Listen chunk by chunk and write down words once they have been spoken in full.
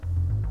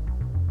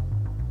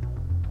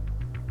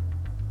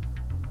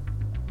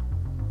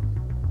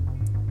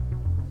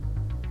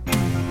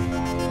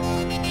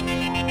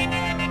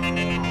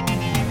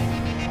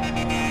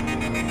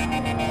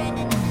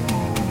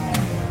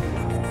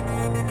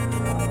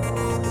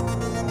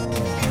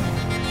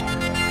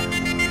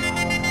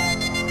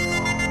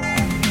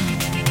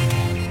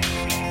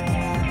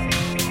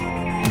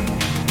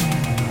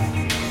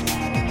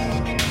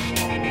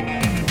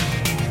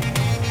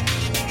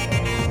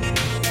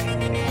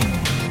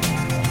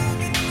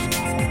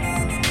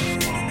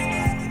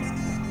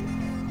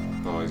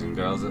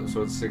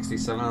episode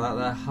 67 of that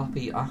there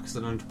Happy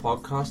Accident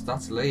podcast.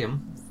 That's Liam.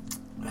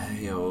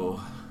 Hey yo.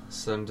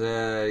 And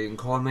you can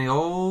call me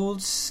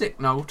Old Sick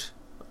Note,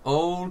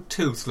 Old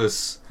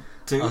Toothless.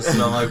 That's what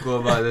I might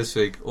go by this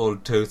week,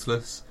 Old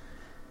Toothless.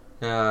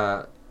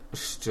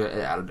 Just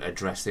to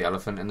address the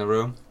elephant in the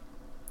room.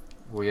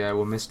 We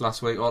missed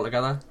last week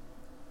altogether.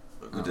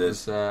 We did.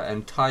 It was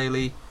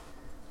entirely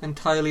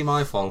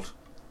my fault.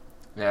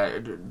 I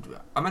mean,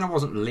 I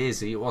wasn't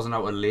lazy. It wasn't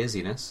out of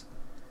laziness.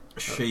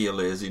 Sheer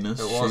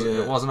laziness.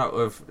 It wasn't out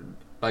of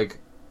like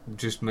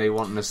just me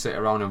wanting to sit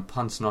around in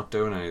pants not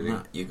doing anything.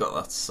 Nah, you got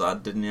that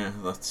SAD, didn't you?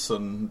 That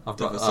sun I've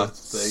got deficit that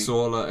thing.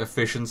 solar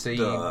efficiency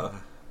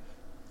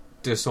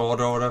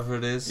disorder, or whatever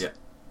it is. Yeah,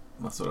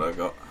 that's what I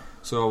got.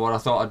 So what I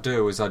thought I'd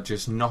do is I'd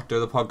just not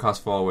do the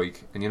podcast for a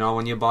week. And you know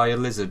when you buy a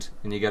lizard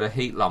and you get a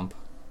heat lamp,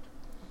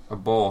 I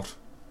bought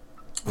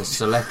a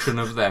selection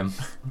of them.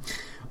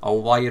 I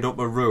wired up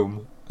a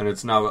room, and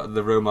it's now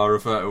the room I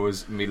refer to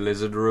as my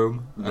lizard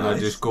room. And I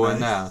just go in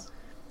there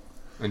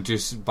and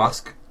just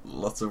bask.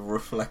 Lots of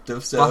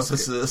reflective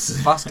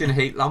surfaces. Bask in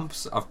heat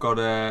lamps. I've got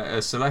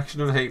a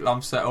selection of heat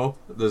lamps set up.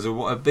 There's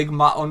a big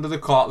mat under the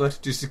carpet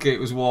just to keep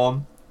us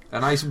warm.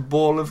 A nice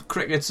bowl of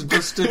crickets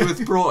dusted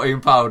with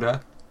protein powder.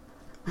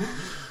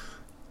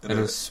 In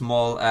a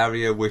small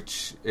area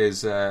which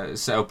is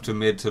set up to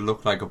made to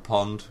look like a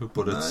pond,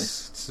 but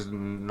it's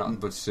not.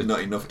 But it's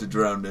not enough to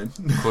drown in.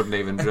 Couldn't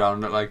even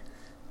drown it.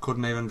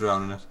 Couldn't even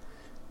drown in it.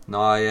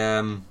 No,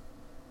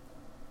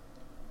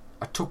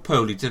 I took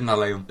poorly, didn't I,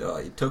 Liam? Oh,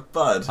 you took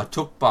bad. I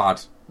took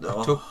bad.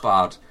 Oh. I took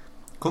bad.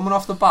 Coming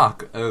off the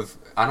back of,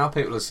 I know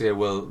people will say,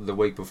 well, the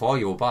week before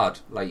you were bad.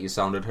 Like you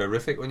sounded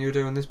horrific when you were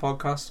doing this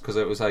podcast because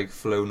it was like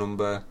flu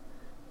number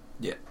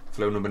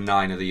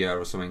 9 of the year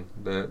or something.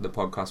 The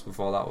podcast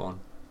before that one.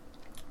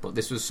 But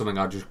this was something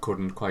I just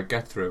couldn't quite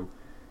get through.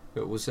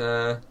 It was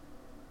now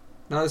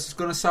this is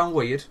going to sound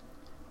weird.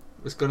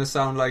 It's going to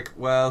sound like,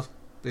 well,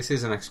 this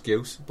is an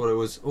excuse, but it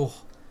was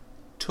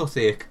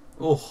toothache.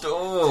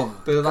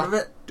 Bit of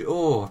that.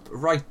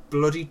 Right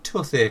bloody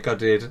toothache I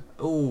did.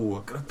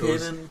 Got a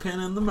pain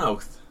in the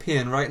mouth.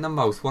 Pain right in the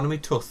mouth. One of me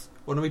tooths.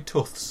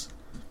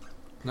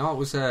 No, it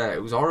was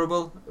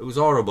horrible. It was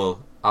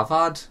horrible. I've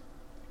had,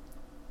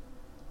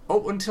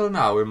 up until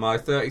now, in my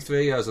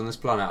 33 years on this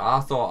planet,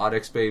 I thought I'd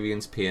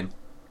experienced pain.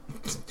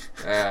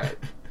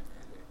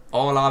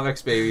 All I've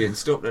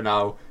experienced up to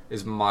now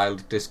is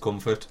mild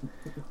discomfort.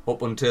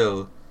 Up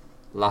until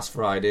last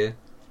Friday.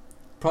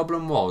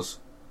 Problem was,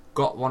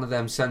 got one of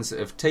them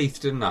sensitive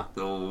teeth, didn't I?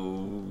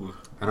 Oh,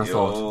 and I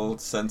thought, old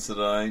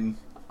Sensodyne.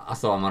 I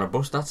thought I'm going to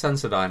bust that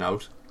Sensodyne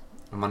out.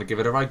 I'm going to give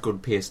it a right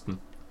good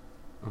pasting.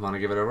 I'm going to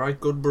give it a right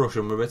good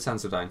brushing with a bit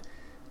Sensodyne.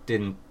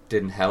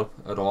 Didn't help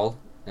at all.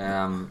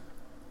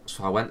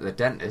 So I went to the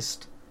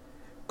dentist,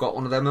 got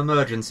one of them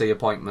emergency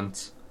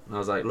appointments, and I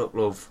was like, look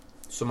love,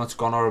 something's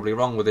gone horribly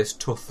wrong with this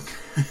tooth.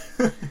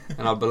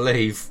 And I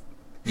believe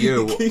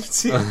you keep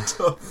saying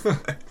tooth.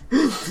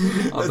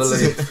 I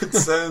believe it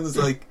sounds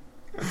like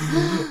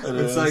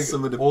it's like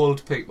some of the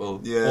old people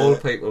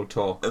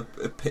talk.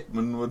 A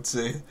pitman would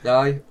say.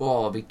 Aye,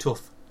 me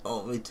tooth.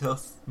 Oh, me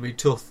tooth. Me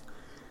tooth.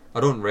 I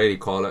don't really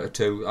call it a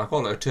tooth. I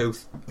call it a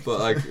tooth, but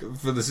like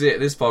for the sake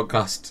of this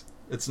podcast,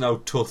 it's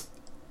now tooth.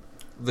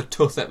 The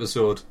tooth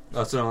episode.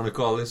 That's what I want to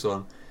call this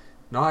one.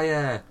 No,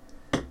 I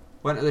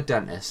went to the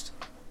dentist,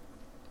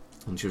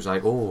 and she was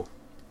like, "Oh,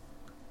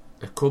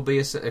 it could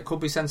be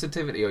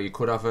sensitivity, or you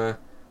could have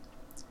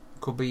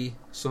could be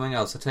something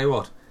else. I tell you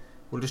what,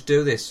 we'll just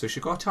do this." So she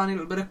got a tiny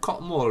little bit of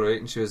cotton wool, right,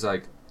 and she was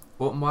like,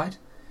 "Open wide,"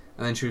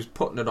 and then she was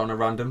putting it on a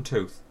random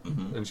tooth,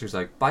 and she was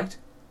like, "Bite."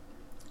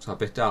 So I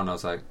bit down. I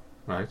was like,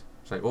 "Right."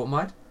 She's like, "Open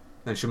wide."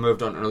 Then she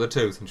moved on to another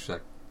tooth, and she was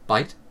like,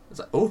 "Bite." I was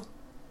like, "Oh,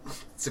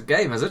 it's a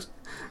game, is it?"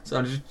 So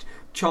I'm just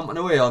chomping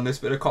away on this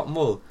bit of cotton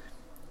wool.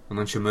 And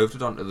then she moved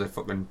it onto the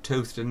fucking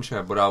tooth, didn't she?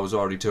 But I was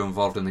already too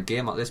involved in the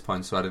game at this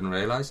point, so I didn't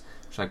realise.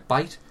 She's like,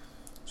 "Bite."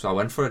 So I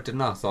went for it,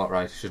 didn't I? I thought,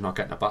 right, she's not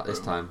getting it back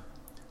this time.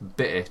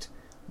 Bit it.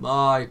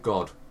 My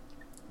God.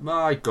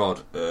 Like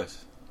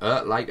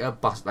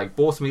like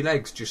both my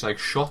legs just like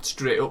shot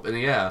straight up in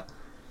the air.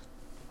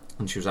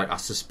 And she was like, "I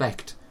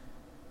suspect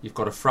you've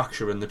got a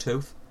fracture in the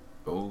tooth."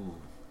 Oh.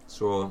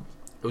 So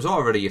it was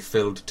already a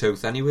filled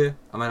tooth anyway.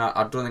 I mean,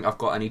 I don't think I've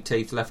got any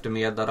teeth left in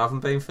my head that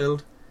haven't been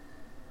filled.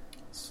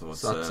 So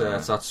it's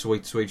that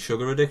sweet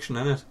sugar addiction,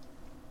 isn't it?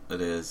 It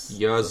is.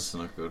 Years. That's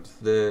not good.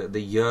 The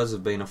years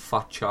of being a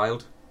fat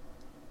child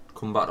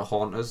come back to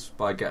haunt us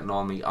by getting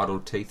all my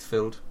adult teeth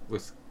filled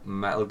with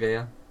Metal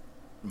Gear.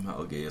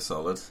 Metal Gear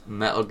Solid.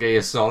 Metal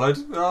Gear Solid.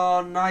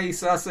 Oh,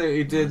 nice. I see what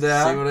you did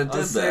there. See what I did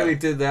there? See what you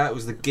did there. It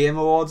was the Game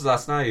Awards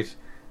last night.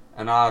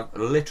 And I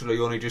literally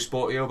only just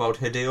spoke to you about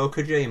Hideo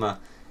Kojima.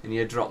 And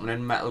you're dropping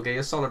in Metal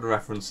Gear Solid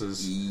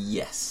references.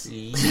 Yes.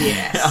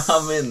 Yes.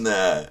 I'm in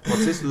there.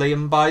 What's this?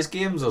 Liam Buys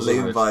Games or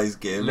something? Liam Buys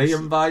Games.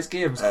 Liam Buys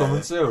Games,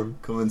 coming soon.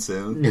 Coming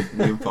soon.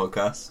 New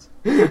podcast.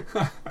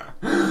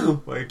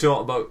 Where you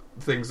talk about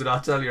things that I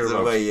tell you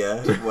about.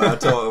 Where I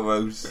talk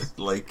about,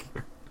 like,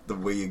 the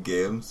weird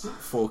games,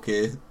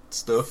 4K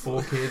stuff.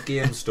 4K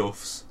game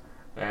stuffs.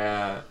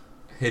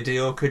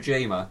 Hideo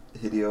Kojima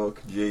Hideo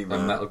Kojima.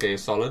 and Metal Gear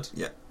Solid.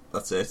 Yeah,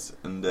 that's it.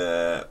 And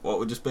what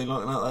we've just been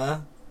looking at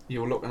there?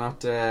 You were looking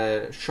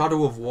at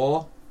Shadow of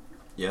War,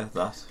 Yeah,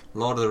 that.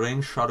 Lord of the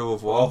Rings, Shadow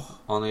of War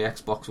on the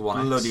Xbox One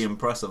X. Bloody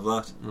impressive,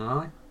 that.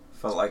 Aye.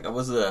 Felt like I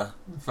was there.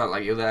 Felt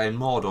like you're there in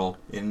Mordor.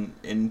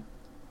 In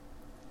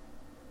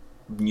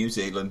New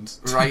Zealand.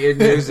 Right in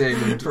New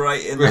Zealand.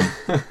 right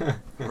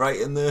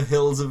in the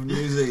hills of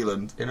New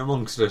Zealand. In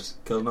amongst it.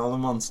 Killing all the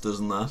monsters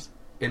and that.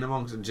 In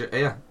amongst it.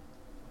 Yeah.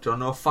 Do you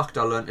know a fact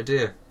I learnt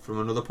today from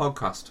another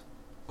podcast?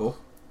 Oh.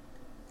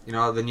 You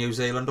know the New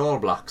Zealand All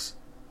Blacks?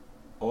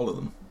 All of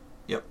them.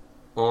 Yep.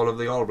 All of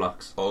the All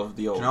Blacks. All of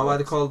the All Do you know why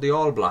they're called the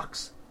All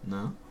Blacks?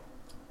 No.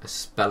 A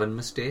spelling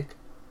mistake.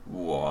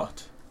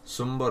 What?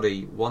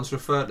 Somebody once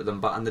referred to them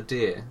back in the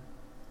day.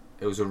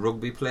 It was a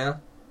rugby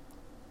player.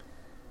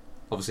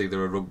 Obviously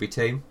they're a rugby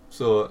team.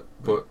 So,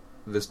 but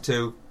there's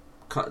two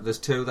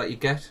that you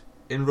get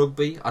in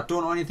rugby. I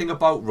don't know anything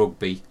about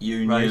rugby.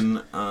 Union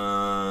right?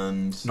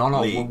 and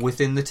No, league.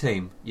 within the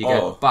team you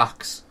get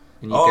backs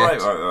and you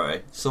get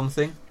right.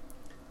 something.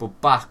 But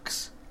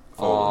backs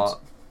Forwards.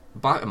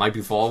 It might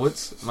be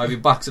forwards. It might be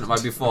backs and it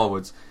might be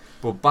forwards.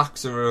 But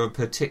backs are a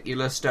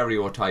particular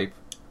stereotype.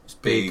 It's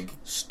big,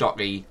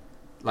 stocky,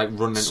 like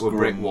running into a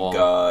brick wall.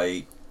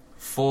 Guy.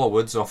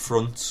 Forwards or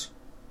fronts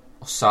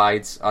or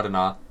sides, I don't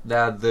know.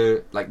 They're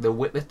the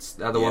whippets.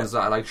 They're the ones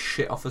that are like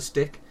shit off a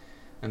stick.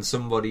 And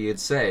somebody had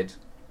said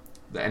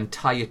the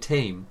entire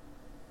team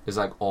is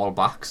like all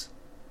backs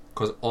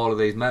because all of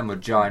these men were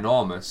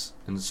ginormous,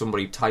 and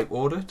somebody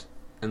typoed it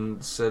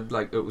and said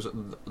like it was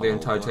the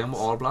entire team were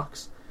all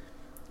blacks,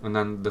 and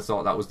then they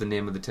thought that was the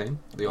name of the team,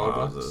 the All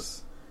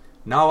Blacks.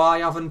 Now I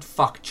haven't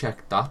fact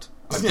checked that.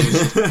 I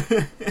just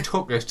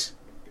took it.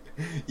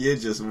 You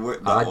just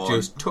whipped that one.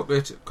 Just took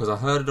it because I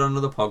heard it on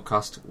another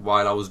podcast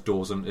while I was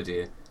dozing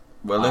today.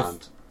 Well,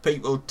 if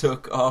people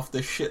took half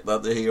the shit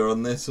that they hear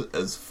on this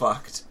as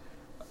fact,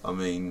 I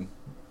mean,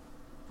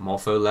 more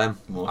for them.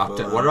 What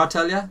did I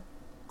tell you?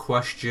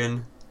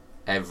 Question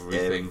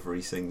everything.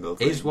 Every single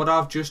thing. Is what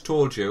I've just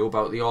told you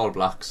about the All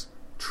Blacks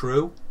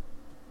true,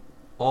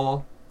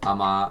 or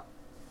am I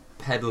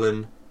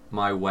peddling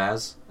my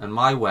wares? And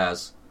my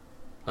wares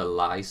are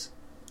lies.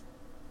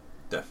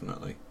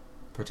 Definitely.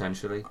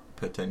 Potentially.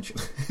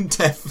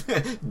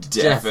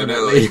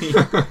 Definitely.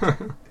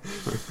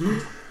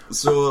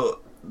 So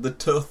the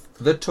Tuth.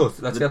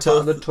 Let's get back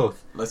to the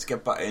Tuth. Let's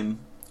get back in.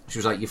 She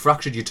was like, "You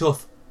fractured your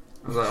Tuth."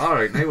 I was like,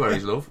 "Alright, no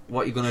worries, love.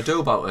 What are you going to do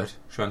about it?"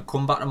 She went,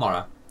 "Come back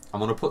tomorrow. I'm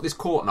going to put this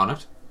coating on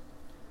it."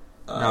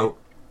 Now,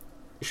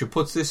 she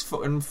puts this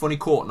fucking funny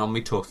coating on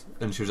me Tuth,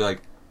 and she was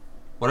like,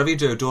 "Whatever you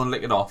do, don't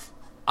lick it off."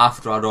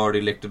 After I'd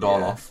already licked it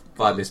all off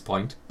by this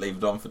point. Leave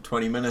it on for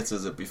 20 minutes,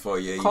 is it, before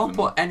you Can't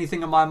put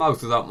anything in my mouth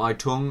without my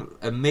tongue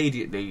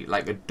immediately,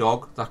 like a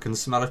dog that can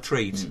smell a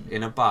treat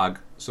in a bag.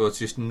 So it's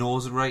just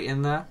nose right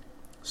in there.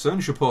 As soon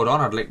as she put it on,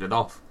 I'd licked it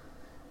off.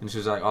 And she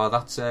was like, "Oh,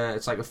 that's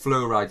it's like a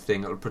fluoride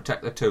thing. It'll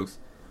protect the tooth."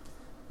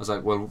 I was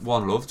like, "Well,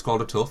 one love, it's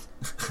called a Tuth."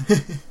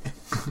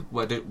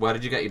 Where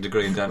did you get your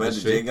degree in dentistry? Where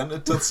did you get into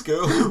Tuth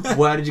school?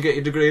 Where did you get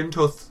your degree in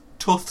Tuths?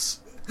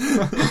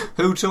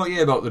 Who taught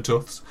you about the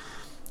Tuths?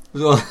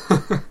 So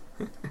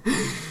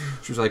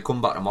she was like, "Come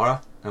back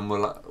tomorrow, and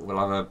we'll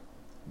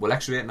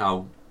X-ray it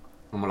now,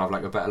 and we'll have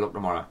like a better look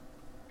tomorrow."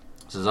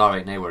 I says,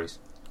 "Alright, no worries."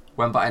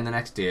 Went back in the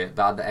next day.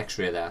 They had the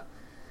X-ray there.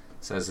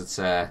 Says it's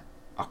I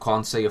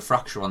can't see a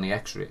fracture on the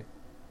X-ray.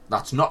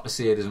 That's not to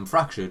say it isn't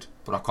fractured,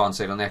 but I can't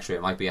see it on the X-ray.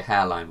 It might be a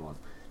hairline one.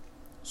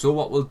 So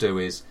what we'll do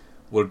is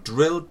we'll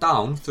drill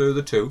down through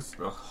the tooth,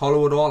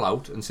 hollow it all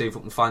out, and see if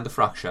we can find the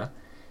fracture.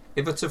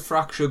 If it's a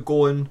fracture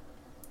going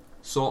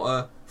sort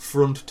of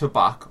front to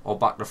back or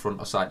back to front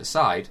or side to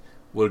side,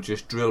 we'll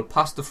just drill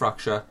past the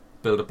fracture,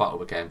 build it back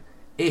up again.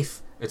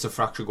 If it's a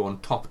fracture going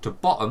top to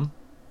bottom,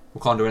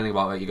 we can't do anything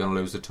about it. You're going to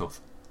lose the tooth.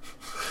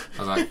 I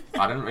was like,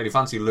 I didn't really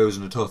fancy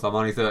losing a tooth. I'm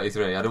only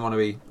 33. I don't want to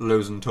be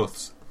losing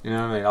tooths. You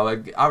know what I mean? I'm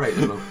like, alright,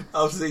 look.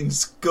 I've seen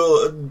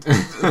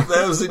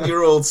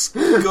 1,000-year-old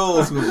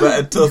skulls with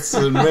better tooths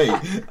than me.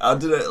 I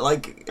did it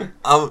like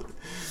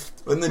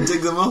when they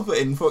dig them up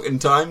in fucking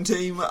Time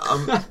Team.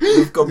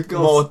 We've got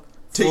more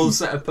teeth. Full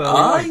set of pearly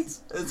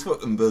whites. It's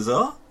fucking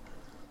bizarre.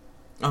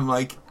 I'm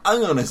like,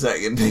 hang on a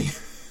second. They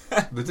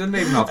didn't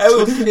even have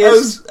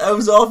tooth. I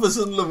was half a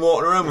sudden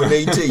walking around with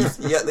no teeth.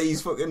 Yet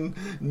these fucking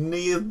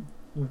Neolithic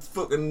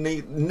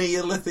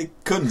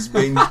cunts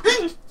being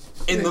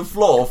in the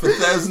floor for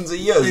thousands of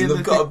years, and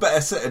they've got a better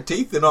set of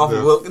teeth than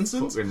Arthur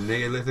Wilkinson's. Fucking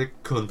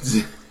Neolithic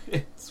cunts.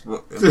 It's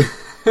fucking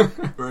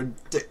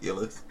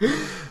ridiculous.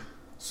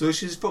 So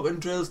she's fucking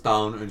drills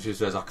down and she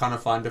says, "I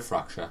can't find a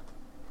fracture."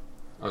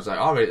 I was like,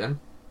 "Alright then,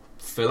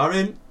 fill her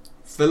in,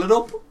 fill it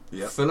up,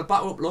 fill it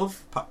back up,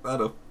 love. Pack that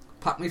up.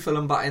 Pack me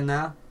filling back in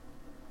there.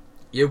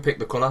 You pick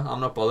the colour. I'm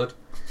not bothered."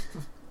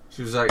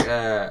 She was like,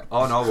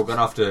 "Oh no, we're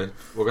gonna have to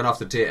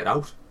take it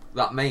out.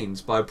 That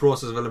means by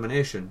process of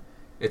elimination,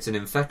 it's an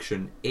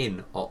infection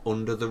in or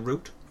under the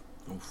root."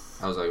 Oof.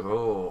 I was like,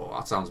 "Oh,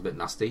 that sounds a bit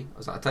nasty." I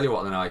was like, "I tell you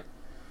what, then I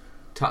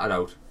tat it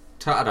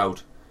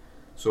out."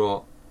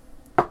 So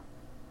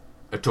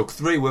It took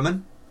 3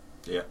 women.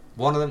 Yeah.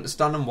 One of them to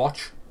stand and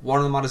watch. One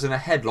of them had us in a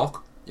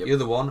headlock. Yep. The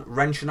other one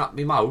wrenching at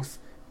me mouth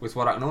with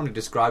what I can only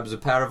describe as a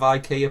pair of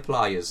IKEA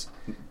pliers.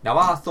 Now,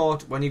 I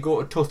thought when you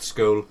go to Tuth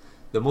school,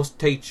 they must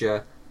teach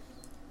you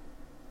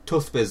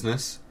Tuth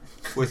business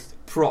with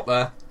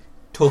proper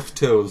Tuth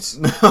tools.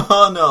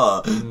 No.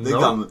 No.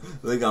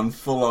 They gone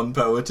full on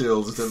power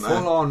tools, didn't they?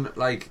 Full on,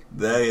 like...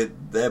 They're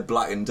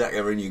Black and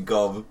Decker in your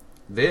gob.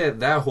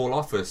 Their whole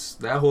office,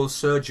 their whole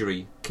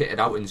surgery kitted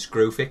out in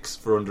Screwfix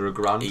for under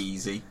 £1,000.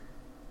 Easy.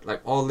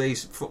 Like, all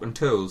these fucking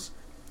tools.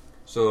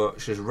 So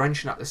she was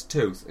wrenching at this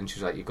tooth, and she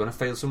was like, "You're going to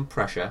feel some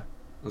pressure."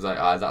 I was like,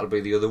 "Aye, that'll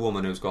be the other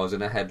woman who's got us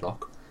in a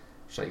headlock."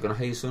 She's like, "You're going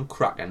to hear some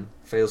cracking,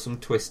 feel some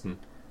twisting."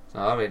 So,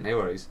 alright, no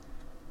worries.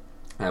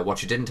 What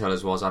she didn't tell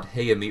us was I'd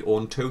hear me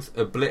own tooth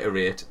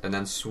obliterate and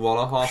then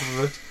swallow half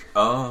of it.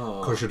 Oh.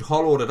 Because she'd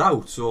hollowed it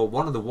out, so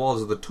one of the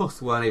walls of the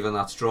tooth weren't even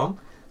that strong.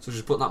 So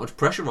she's putting that much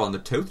pressure on the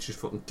tooth, she just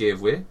fucking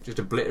gave way, just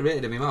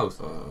obliterated in my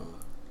mouth. Oh.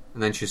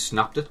 And then she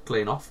snapped it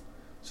clean off.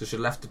 So she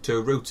left the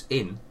 2 roots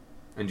in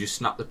and just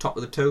snapped the top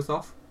of the tooth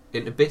off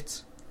into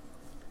bits.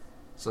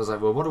 So I was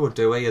like, "Well, what do I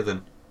do here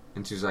then?"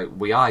 And she was like,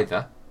 "We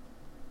either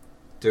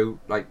do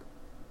like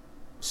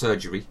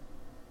surgery,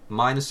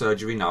 minor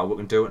surgery now, we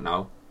can do it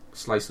now,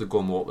 slice the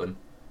gum open,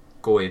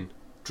 go in,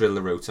 drill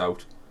the roots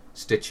out,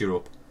 stitch you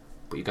up,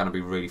 but you're going to be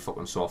really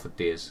fucking sore for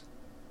days."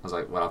 I was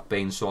like, "Well, I've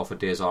been sore for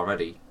days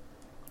already,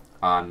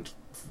 and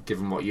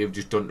given what you've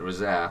just done to us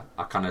there,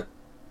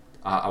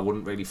 I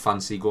wouldn't really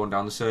fancy going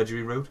down the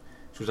surgery route."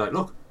 She was like,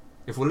 "Look,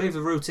 if we leave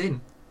the roots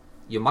in,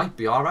 you might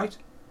be alright.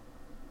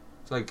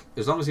 It's like,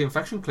 as long as the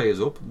infection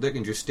clears up, they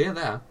can just stay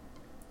there."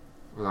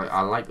 I was like,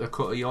 "I like the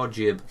cut of your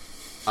jib.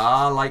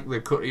 I like the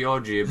cut of your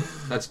jib.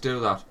 Let's do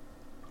that."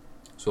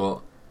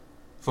 So,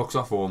 fucks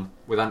off home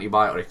with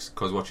antibiotics,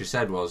 because what she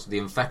said was the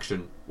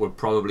infection would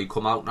probably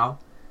come out now.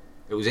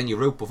 It was in your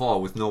root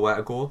before with nowhere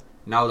to go.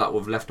 Now that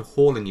we've left a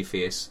hole in your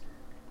face,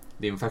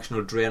 the infection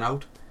will drain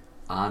out.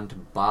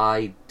 And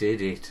by did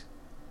it.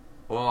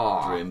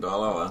 Oh. Drained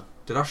all over.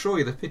 Did I show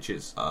you the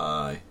pictures?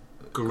 Aye.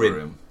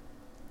 Grim.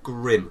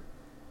 You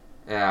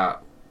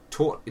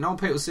know when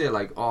people say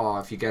like, "Oh,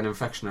 if you get an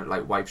infection it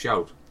like wipes you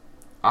out."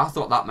 I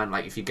thought that meant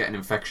like if you get an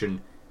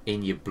infection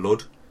in your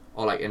blood,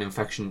 or like an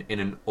infection in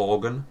an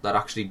organ that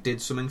actually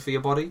did something for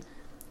your body,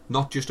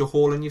 not just a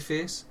hole in your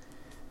face.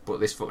 But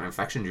this fucking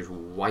infection just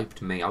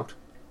wiped me out.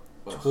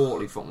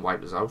 Totally fucking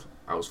wiped us out.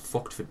 I was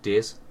fucked for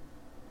days.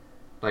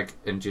 Like,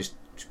 and just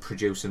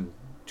producing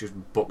just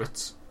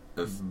buckets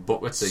of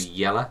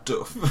yellow.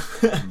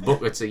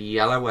 Buckets of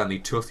yellow where my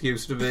tooth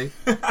used to be.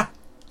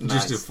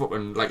 Nice. Just a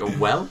fucking, like a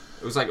well.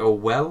 It was like a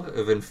well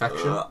of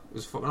infection. It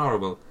was fucking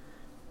horrible.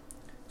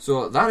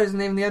 So that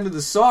isn't even the end of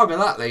the saga,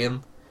 that,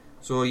 Liam.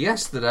 So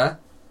yesterday,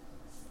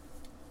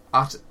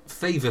 at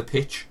fever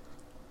pitch,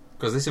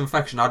 because this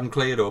infection hadn't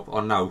cleared up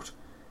or not,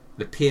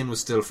 the pain was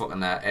still fucking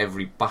there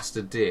every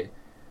bastard day.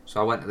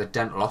 So I went to the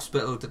dental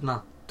hospital, didn't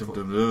I?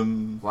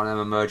 Dum-dum-dum. One of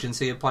them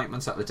emergency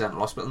appointments at the dental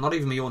hospital. Not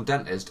even my own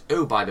dentist.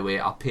 Oh, by the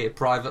way, I pay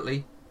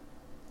privately,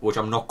 which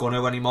I'm not going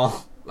to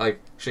anymore.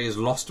 Like, she has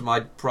lost my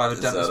private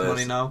dentist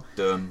money now.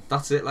 Done.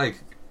 That's it.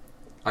 Like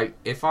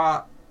if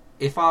I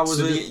was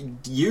so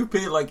you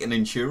pay like an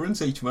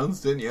insurance each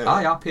month, didn't you?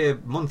 I pay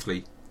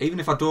monthly. Even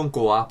if I don't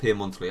go, I pay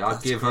monthly. I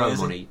That's give crazy. her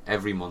money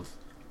every month.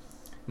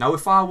 Now,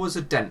 if I was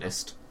a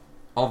dentist,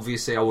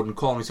 obviously I wouldn't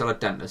call myself a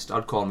dentist.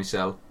 I'd call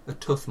myself a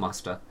Tuth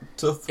Master.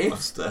 Tuth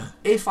Master.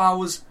 If I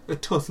was a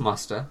Tuth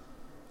Master,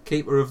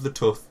 keeper of the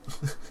tooth,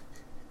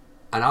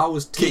 and I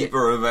was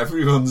Keeper of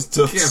everyone's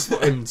tooths.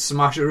 and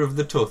smasher of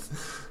the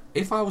tooth,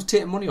 if I was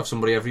taking money off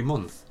somebody every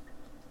month,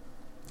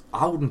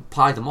 I wouldn't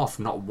pie them off,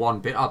 not one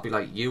bit. I'd be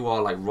like, "You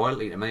are like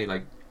royalty to me.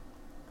 Like,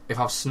 if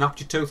I've snapped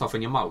your tooth off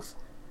in your mouth,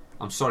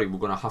 I'm sorry, we're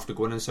going to have to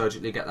go in and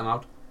surgically get them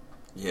out."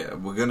 Yeah,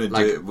 we're gonna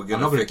Like, do it. We're gonna.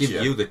 I'm not going to fix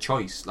give you the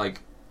choice.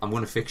 Like, I'm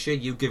going to fix you.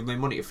 You give me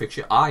money to fix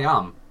you. I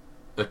am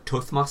a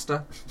Tuth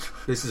Master.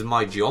 This is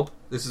my job.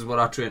 This is what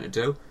I train to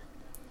do.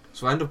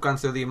 So I end up going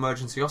through the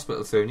emergency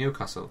hospital through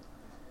Newcastle,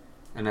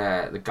 and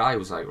the guy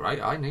was like, "Right,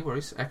 I know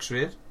worries.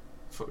 X-ray it."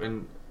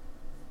 Fucking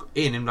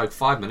in like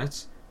 5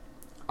 minutes.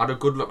 I had a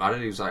good look at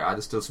it. He was like,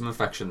 "There's still some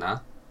infection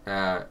there."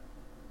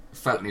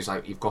 Felt, and he's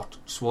like, "You've got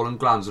swollen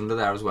glands under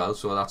there as well,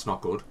 so that's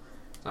not good." I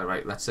was like,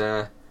 "Right, let's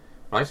right,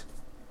 let's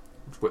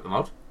whip them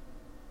out."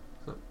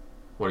 So,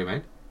 what do you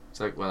mean? It's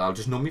like, "Well, I'll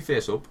just numb your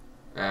face up,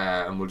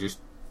 and we'll just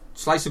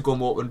slice the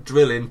gum open,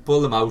 drill in,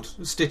 pull them out,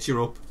 stitch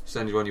you up,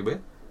 send you on your way."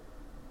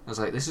 I was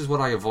like, "This is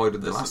what I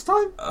avoided the last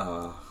time."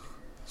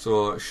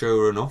 So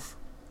sure enough,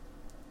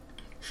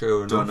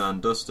 done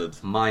and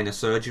dusted. minor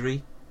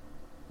surgery,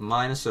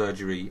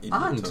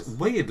 and tooth.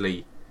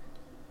 weirdly,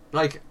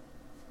 like,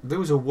 there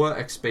was a work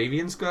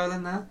experience girl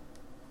in there.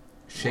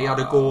 She had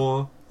a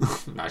go.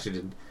 No, she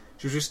didn't.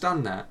 She was just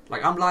standing there,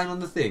 like, I'm lying on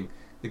the thing.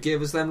 They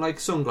gave us them like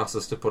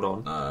sunglasses to put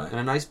on and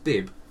a nice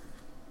bib.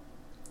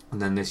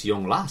 And then this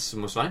young lass,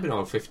 must have been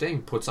about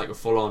 15, puts like a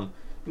full on,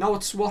 you know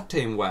what SWAT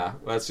team wear,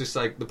 where it's just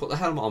like they put the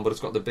helmet on, but it's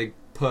got the big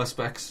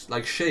perspex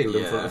like shield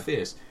in front of the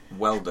face.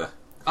 Welder.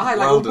 Like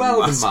a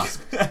welding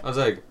mask. I was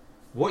like,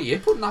 what are you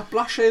putting that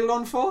blast shield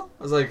on for?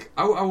 I was like,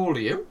 how old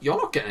are you? You're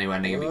not getting anywhere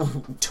near me.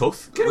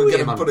 Tuth, get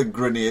away, man. Put a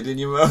grenade in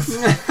your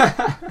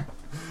mouth.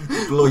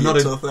 Blow your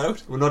tooth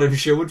out. We're not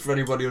insured for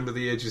anybody under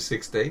the age of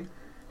 16.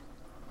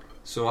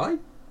 So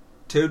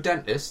 2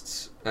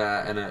 dentists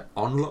and an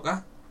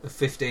onlooker, a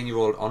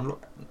 15-year-old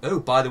onlooker. Oh,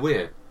 by the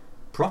way,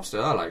 props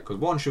to her, like, because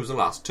 1, she was the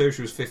last, 2,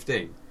 she was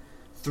 15,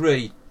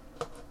 3,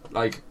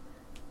 like,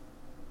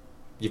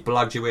 you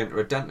blagged your way into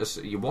a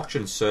dentist. You're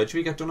watching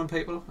surgery get done on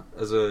people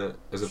as a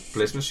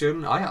placement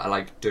student. I had to,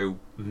 like, do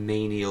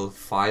menial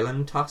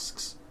filing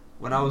tasks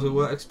when I was a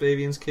work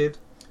experience kid.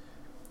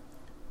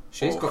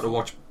 She's got to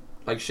watch,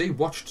 like, she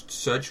watched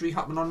surgery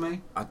happen on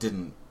me. I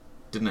didn't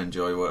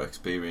enjoy work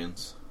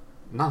experience.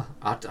 Nah,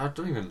 I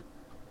don't even.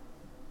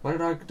 What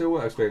did I do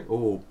work experience?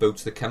 Oh,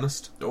 Boots the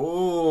chemist.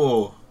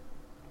 Oh,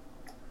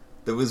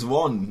 there was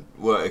one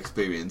work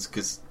experience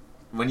because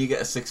when you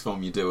get a sixth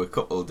form, you do a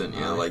couple, don't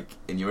you? Right. Like,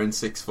 and you're in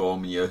sixth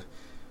form, and you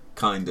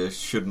kind of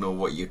should know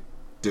what you're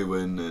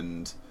doing,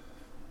 and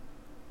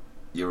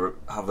you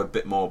have a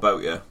bit more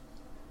about you.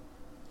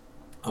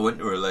 I went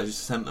to a leisure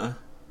centre,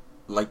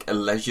 like a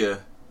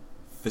leisure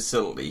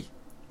facility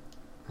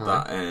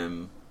that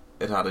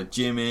it had a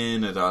gym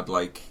in, it had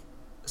like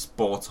a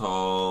sports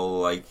hall,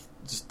 like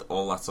just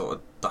all that sort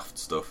of daft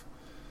stuff.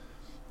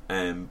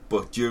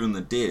 But during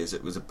the days,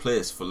 it was a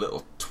place for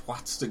little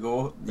twats to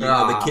go. You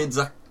know,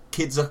 the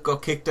kids that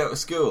got kicked out of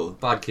school.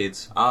 Bad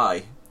kids.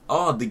 Aye.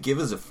 Oh, they give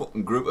us a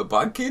fucking group of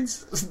bad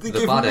kids. They The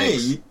give bad me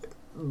eggs.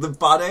 the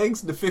bad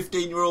eggs, the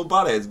 15-year-old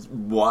bad eggs,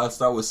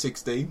 whilst I was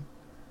 16,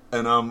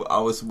 and I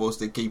was supposed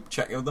to keep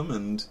check of them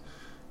and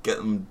get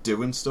them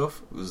doing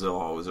stuff. It was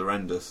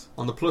horrendous.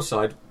 On the plus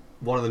side,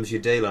 one of them's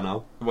your dealer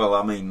now. Well,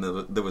 I mean,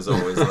 there was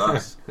always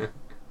that.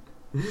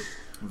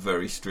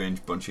 Very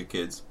strange bunch of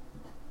kids.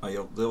 I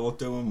hope they're all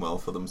doing well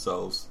for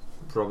themselves.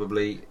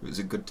 Probably It was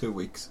a good 2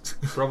 weeks.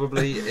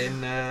 Probably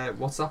in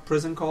what's that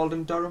prison called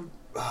in Durham?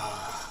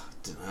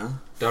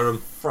 Dunno.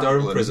 Durham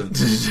prison.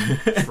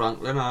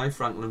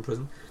 Franklin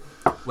prison.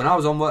 When I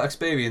was on work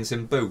experience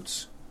in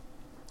Boots,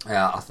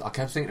 I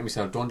kept thinking to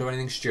myself, don't do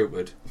anything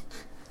stupid.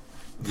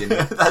 You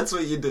know, That's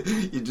what you do.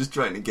 You're just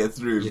trying to get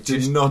through. you're Do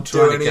just not do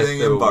trying to get anything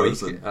through a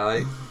embarrassing. week,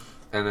 aye.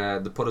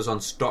 And they put us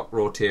on stock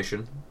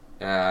rotation,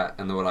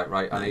 and they were like,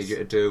 right, I need Nice. you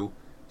to do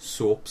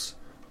soaps.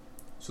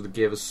 So they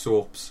gave us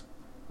soaps.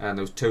 And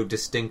there was 2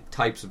 distinct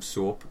types of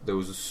soap. There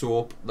was a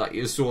soap that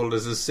you sold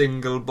as a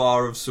single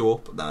bar of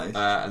soap. Nice.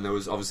 And there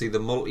was obviously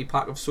the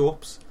multi-pack of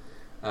soaps.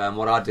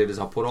 What I did is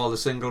I put all the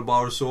single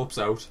bar of soaps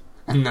out,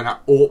 and then I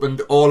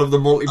opened all of the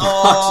multi-packs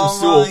of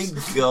soaps.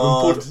 my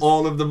God. And put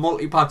all of the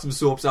multi-packs of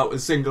soaps out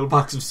as single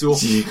packs of soap.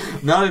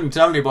 Now I didn't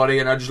tell anybody,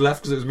 and I just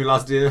left because it was my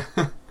last year.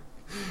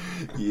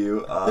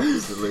 You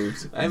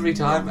absolute every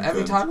time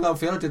cunt. without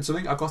fail I did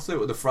something, I got through it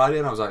with the Friday,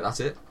 and I was like,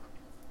 that's it.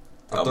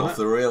 I'm off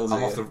the rails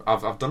here.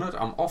 I've done it.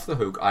 I'm off the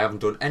hook. I haven't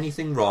done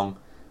anything wrong.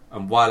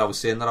 And while I was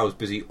saying that, I was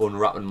busy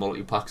unwrapping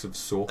multi-packs of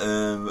soap.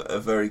 A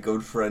very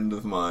good friend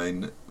of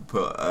mine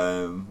put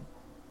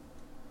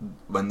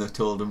when they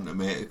told him to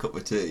make a cup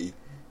of tea,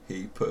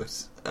 he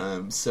put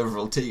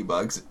several tea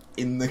bags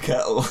in the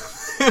kettle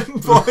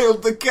and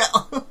boiled the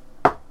kettle.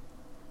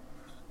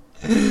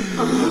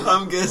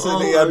 I'm guessing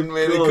he hadn't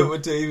made a cup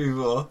of tea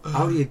before.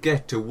 How do you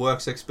get to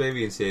works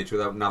experience age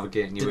without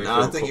navigating your way through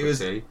I a think cup of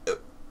tea?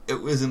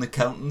 it was an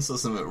accountants or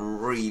something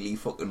really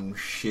fucking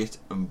shit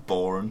and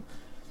boring.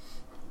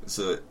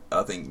 So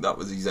I think that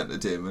was his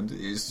entertainment.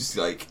 He was just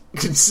like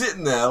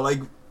sitting there,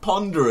 like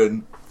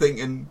pondering,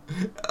 thinking.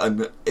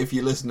 And if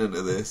you're listening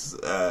to this,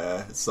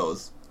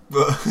 soz.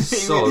 But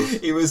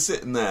he was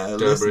sitting there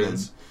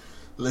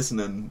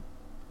listening.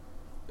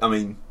 I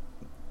mean,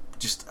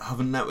 just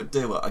having that to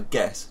do it, I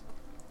guess.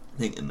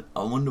 Thinking,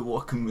 I wonder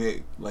what can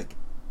make, like,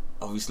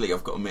 obviously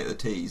I've got to make the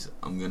teas.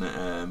 I'm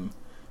gonna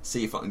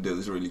see if I can do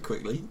this really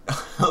quickly.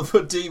 I'll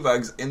put tea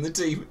bags in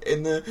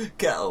the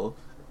kettle,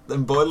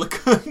 then boil the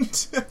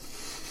cunt.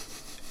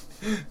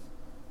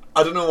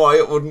 I don't know why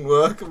it wouldn't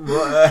work,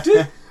 but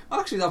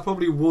Actually, that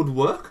probably would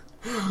work.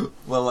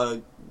 well,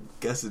 I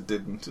guess it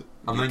didn't.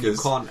 I mean, you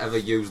can't ever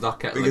use that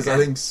kettle because again.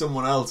 I think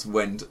someone else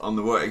went on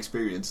the work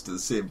experience to the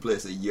same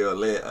place a year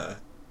later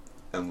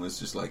and was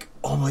just like,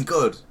 "Oh my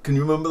god, can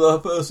you remember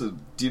that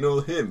person? Do you know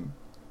him?"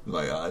 I'm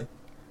like, aye.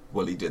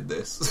 Well, he did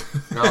this.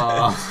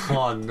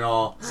 Oh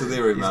no! So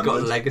they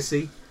remembered.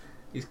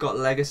 He's got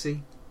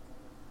legacy.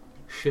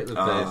 Shit the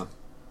bed.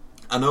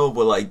 I know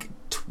we're like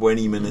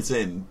 20 minutes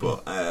in,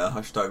 but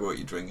hashtag what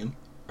you drinking.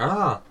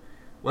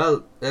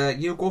 Well,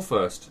 you go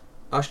first.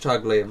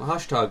 Hashtag Liam.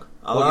 Hashtag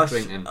what you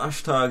drinking.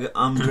 Hashtag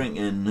I'm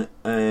drinking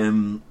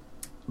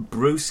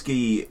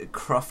Brewski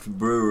Craft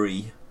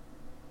Brewery,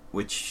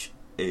 which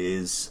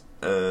is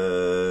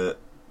a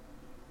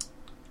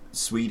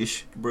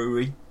Swedish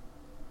brewery.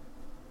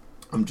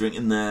 I'm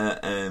drinking their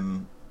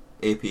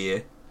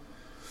APA.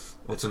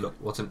 What's an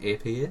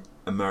APA?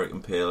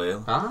 American Pale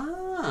Ale.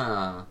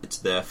 It's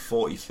their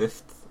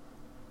 45th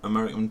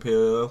American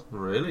Pale Ale.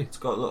 Really? It's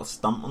got a little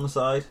stamp on the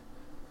side.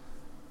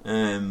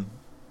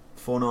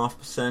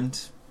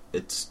 4.5%.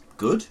 It's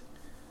good.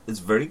 It's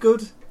very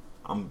good.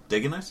 I'm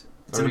digging it.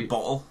 It's in a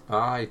bottle.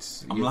 I'm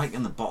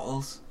liking the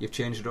bottles. You've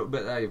changed it up a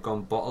bit there. You've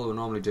gone bottle. We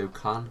normally do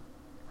can.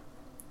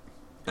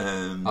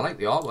 I like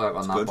the artwork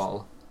on that good.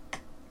 bottle.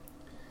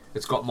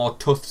 It's got more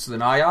tooths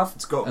than I have.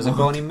 Has it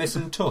got any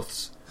missing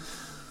tooths?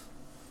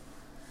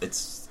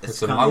 It's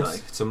a mouth.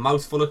 It's a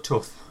mouthful of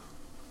tooth.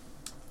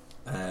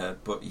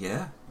 But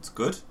yeah, it's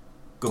good.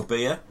 Good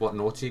beer. What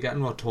notes are you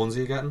getting? What tones are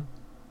you getting?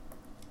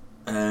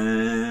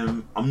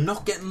 I'm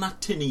not getting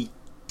that tinny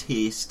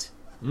taste.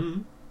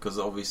 Mm. Because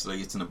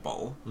obviously it's in a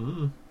bottle.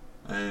 Mm.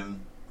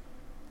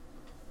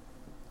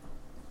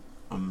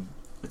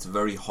 It's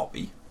very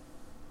hoppy,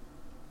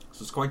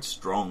 so it's quite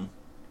strong.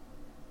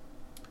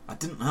 I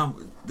didn't have.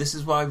 This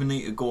is why we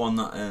need to go on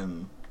that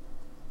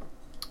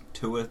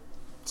tour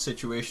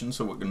situation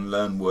so we can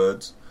learn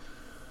words.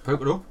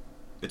 Poke it up.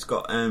 It's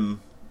got I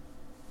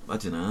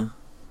don't know,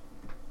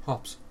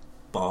 Hops.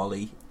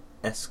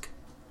 barley-esque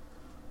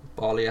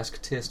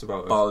taste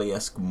about it.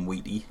 Barley-esque and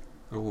wheaty.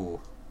 Ooh.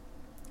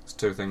 It's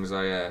two things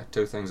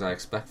I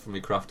expect from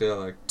me craft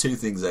ale. Like two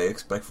things I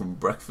expect from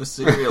breakfast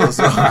cereal as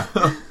well.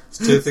 It's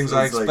two things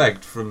I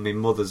expect from me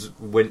mother's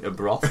winter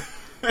broth: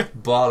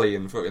 barley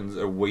and fucking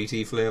a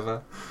wheaty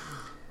flavour.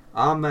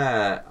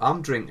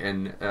 I'm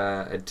drinking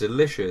a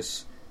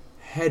delicious,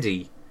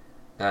 heady,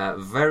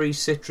 very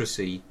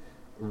citrusy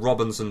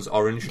Robinson's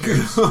orange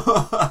juice.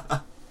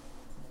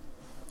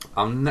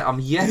 I'm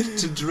yet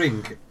to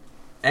drink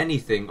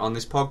anything on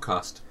this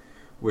podcast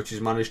which has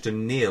managed to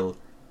nail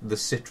the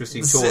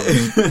citrusy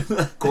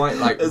tone, quite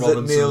like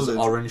Robinson's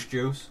orange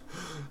juice.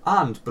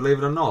 And believe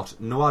it or not,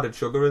 no added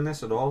sugar in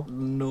this at all.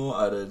 No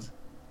added.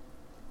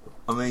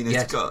 I mean,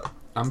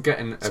 I'm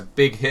getting a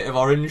big hit of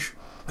orange.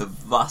 A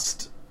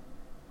vast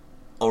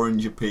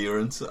orange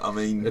appearance. I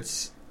mean,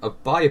 it's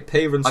by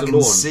appearance alone. I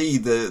can see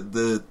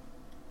the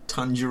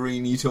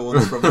tangerine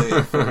tone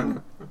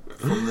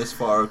from this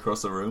far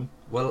across the room.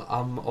 Well,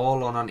 I'm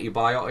all on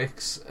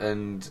antibiotics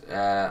and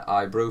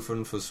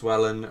ibuprofen for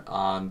swelling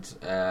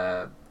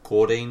and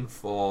codeine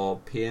for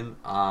pain,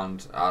 and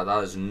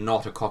that is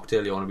not a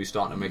cocktail you want to be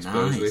starting to mix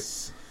booze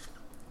with.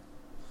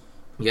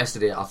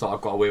 Yesterday I thought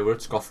I got away with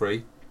it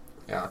scot-free.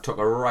 I took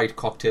a right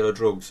cocktail of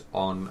drugs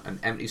on an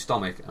empty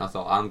stomach and I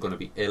thought, I'm going to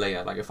be ill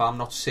here. Like, if I'm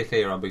not sick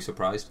here, I'll be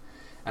surprised.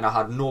 And I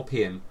had no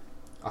pain.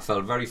 I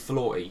felt very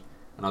floaty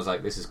and I was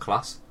like, this is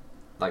class.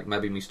 Like,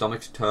 maybe my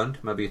stomach's turned,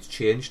 maybe it's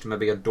changed,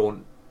 maybe I'm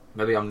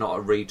not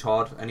a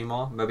retard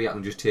anymore, maybe I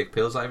can just take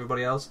pills like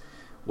everybody else.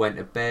 Went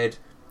to bed,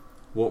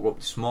 woke up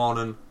this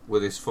morning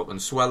with this fucking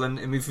swelling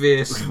in my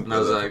face, and I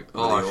was like,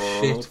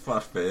 oh shit. Old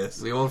fat face.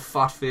 The old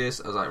fat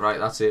face. I was like, right,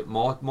 that's it.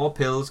 More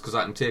pills, because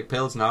I can take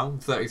pills now. I'm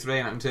 33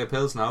 and I can take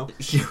pills now.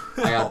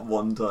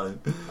 One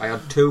time. I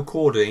had 2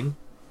 codeine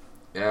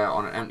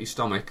on an empty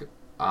stomach,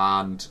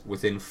 and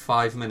within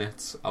 5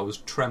 minutes I was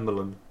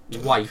trembling,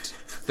 white,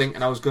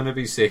 thinking I was going to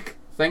be sick,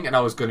 thinking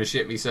I was going to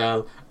shit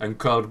myself, and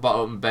curled back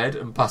up in bed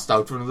and passed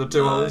out for another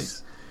 2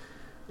 hours.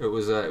 It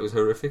was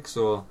horrific.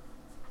 So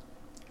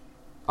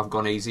I've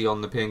gone easy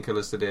on the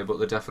painkillers today, but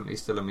they're definitely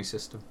still in my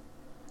system.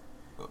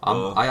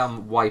 I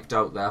am wiped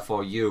out,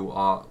 therefore you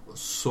are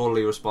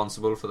solely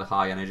responsible for the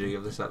high energy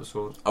of this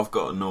episode. I've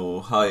got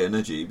no high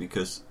energy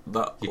because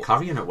you're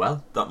carrying it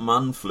well. That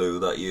man flu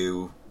that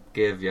you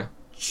gave you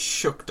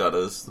chucked at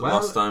us the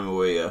last time we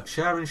were here.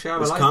 Share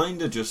was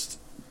kind of just,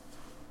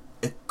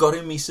 it got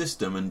in my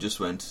system and just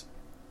went,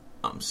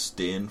 I'm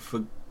staying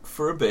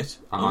for a bit.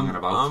 I'm hanging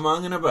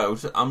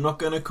about. I'm not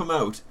going to come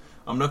out.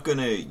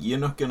 You're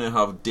not going to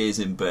have days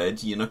in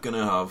bed. You're not going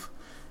to have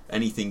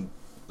anything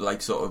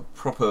like sort of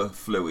proper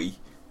fluey.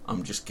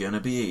 I'm just going to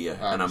be here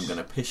and I'm going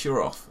to piss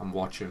you off. I'm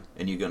watching.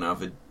 And you're going to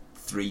have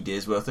 3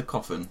 days worth of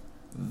coughing.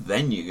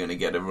 Then you're going to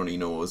get a runny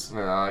nose.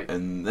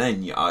 And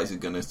then your eyes are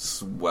going to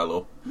swell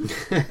up.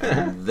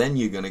 And then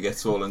you're going to get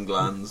swollen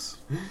glands.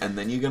 And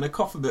then you're going to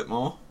cough a bit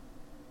more.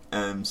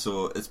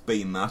 So it's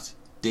been that.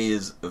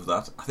 Days of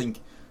that. I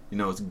think,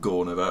 it's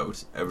going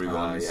about.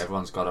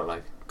 Everyone's got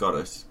it, Got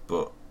it.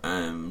 But,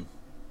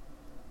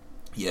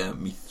 yeah,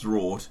 my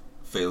throat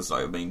feels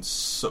like I've been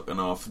sucking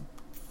off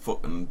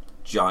fucking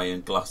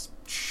giant glass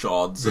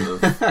shards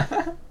of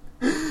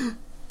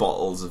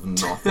bottles of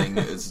nothing.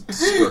 It's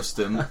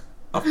disgusting.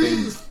 I've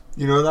been...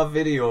 You know that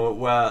video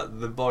where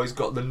the boy's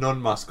got the nun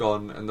mask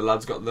on and the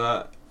lad's got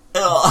the...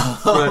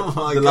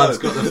 lad's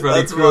got the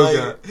Freddy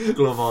Krueger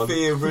glove on.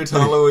 Favourite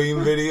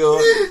Halloween video.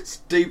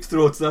 Deep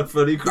throat's that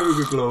Freddy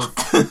Krueger glove.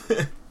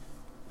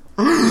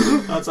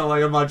 That's how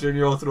I imagine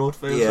your throat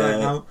feels right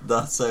now.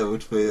 That's how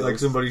it feels. Like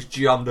somebody's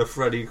jammed a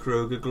Freddy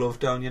Krueger glove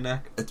down your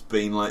neck. It's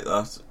been like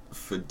that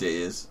for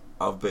days.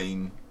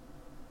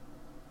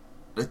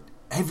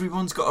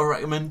 Everyone's got a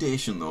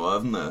recommendation though,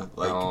 haven't they?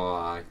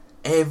 Like,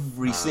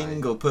 every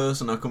single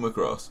person I come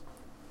across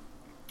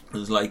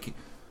is like,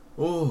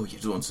 oh, you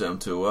don't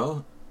sound too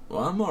well.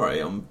 Well, I'm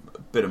alright. I'm a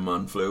bit of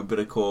man flu, a bit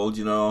of cold,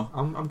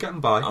 I'm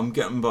getting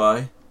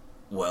by.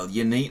 Well,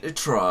 you need to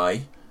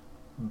try.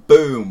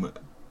 Boom.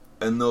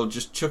 And they'll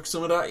just chuck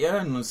some of that,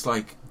 and it's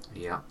like,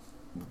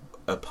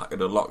 a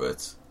packet of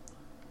lockets.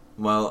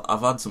 Well,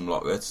 I've had some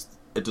lockets.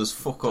 It does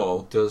fuck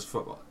all.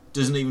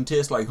 Doesn't even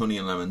taste like honey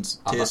and lemons.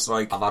 Tastes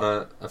like... I've had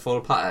a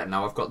full packet,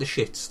 now I've got the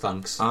shits,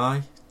 thanks.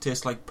 Aye.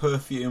 Tastes like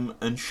perfume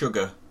and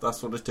sugar.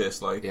 That's what it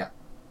tastes like. Yeah.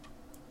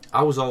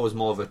 I was always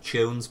more of a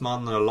tunes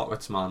man than a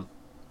lockets man.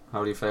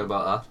 How do you feel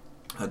about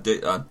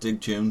that? I dig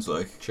tunes,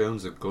 like.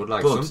 Tunes are good.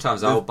 Like, But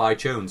sometimes I would buy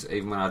tunes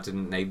even when I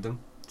didn't need them.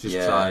 Just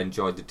Yeah. 'cause I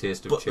enjoyed the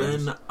taste of But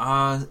tunes. then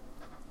I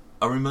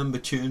remember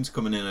tunes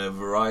coming in a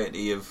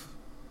variety of,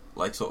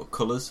 like, sort of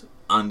colours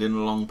and in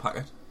a long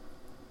packet.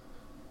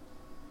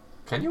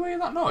 Can you hear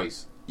that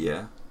noise?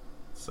 Yeah.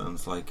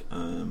 Sounds like,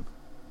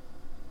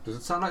 Does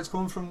it sound like it's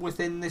coming from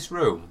within this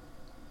room?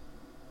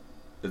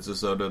 it's a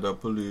sort of the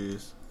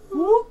police.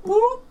 Whoop,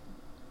 whoop.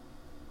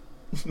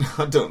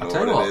 I don't know I'll tell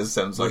what, you what, it is.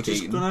 Sounds we're like just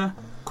eating. gonna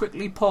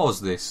quickly pause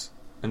this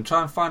and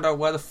try and find out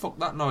where the fuck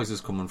that noise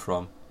is coming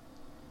from.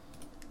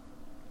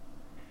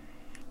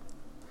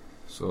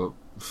 So,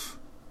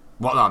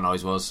 what that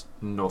noise was,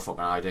 no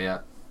fucking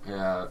idea.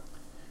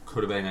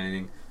 Could have been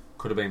anything.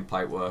 Could have been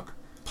pipe work.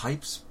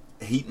 Pipes?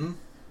 Heating?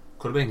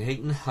 Could have been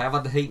heating. I have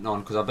had the heating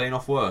on because I've been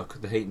off work.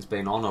 The heating's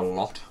been on a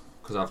lot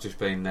because I've just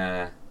been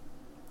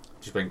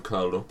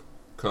curled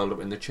up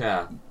in the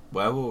chair.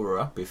 Where were we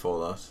at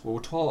before that? We were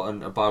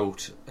talking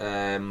about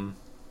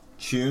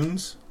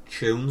Tunes?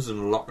 tunes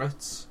and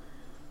lockets.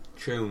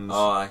 Tunes.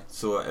 Aye,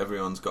 so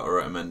everyone's got a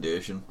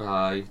recommendation.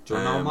 Aye. Do you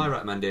know what my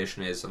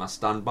recommendation is? And I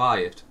stand by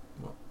it.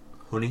 What?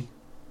 Honey.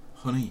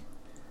 Honey.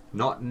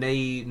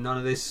 None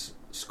of this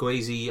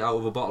squeezy out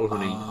of a bottle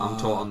honey. I'm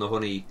talking the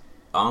honey.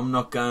 I'm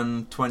not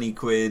going 20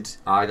 quid.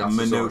 Aye, that's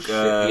the sort of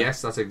Manuka. shit.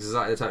 Yes, that's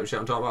exactly the type of shit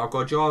I'm talking about. I've got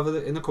a jar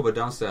in the cupboard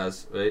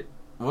downstairs, right?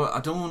 Well, I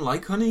don't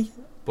like honey.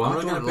 But I'm I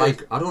not don't gonna pay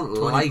like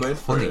 20 quid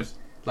for honey. it.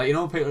 Like, you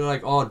know, people are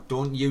like, oh,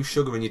 don't use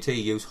sugar in your tea,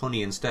 use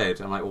honey instead.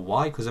 I'm like, well,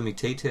 why? Because my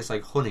tea tastes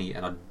like honey,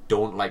 and I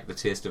don't like the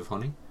taste of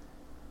honey.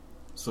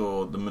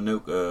 So the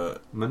Manuka...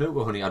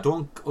 Manuka honey, I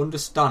don't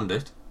understand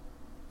it.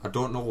 I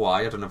don't know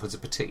why. I don't know if it's a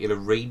particular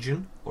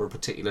region or a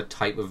particular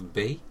type of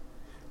bee.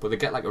 But they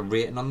get like a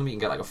rating on them. You can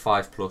get like a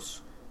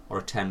 5+ or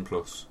a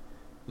 10+.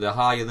 The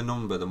higher the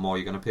number, the more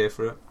you're going to pay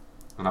for it.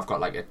 And I've got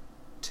like a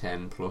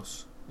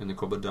 10+ in the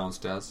cupboard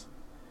downstairs.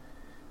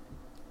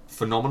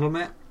 Phenomenal,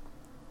 mate.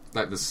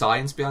 Like the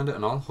science behind it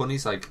and all.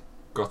 Honey's like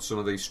got some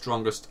of the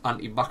strongest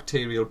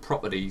antibacterial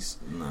properties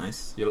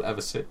Nice. you'll ever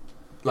see.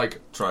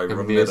 Like, Try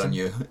rubbing it amazing.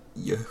 on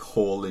your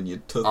hole in your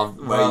tooth.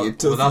 well, your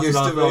tooth that's used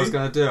what to I was be.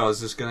 going to do. I was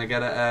just going to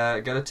get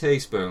a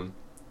teaspoon,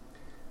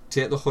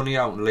 take the honey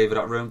out and leave it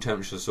at room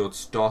temperature so it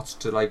starts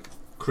to like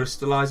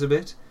crystallise a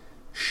bit,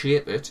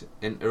 shape it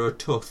into a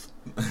tooth,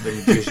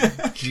 and just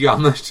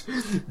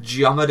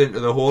jam it into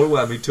the hole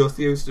where my tooth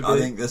used to be. I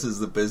think this is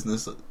the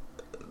business.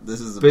 This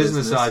is the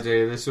business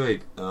idea this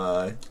week.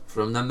 Aye.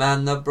 From the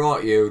man that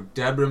brought you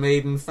Deborah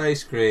Mead and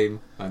face cream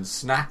and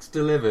snacks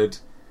delivered.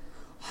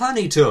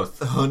 Honey tooth.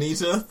 Honey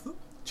tooth?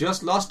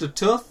 Just lost a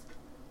tooth?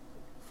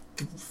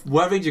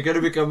 Worried you're going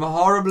to become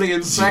horribly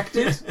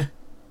infected?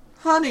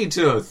 Honey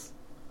tooth.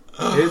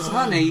 It's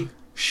honey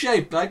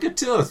shaped like a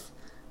tooth.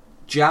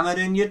 Jam it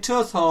in your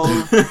tooth hole.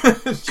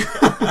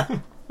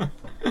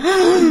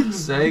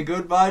 Say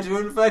goodbye to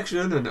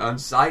infection and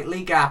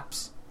unsightly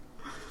gaps.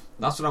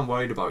 That's what I'm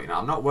worried about, you know.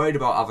 I'm not worried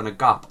about having a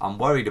gap. I'm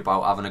worried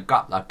about having a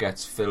gap that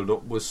gets filled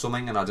up with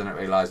something and I didn't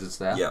realise it's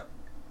there. Yep.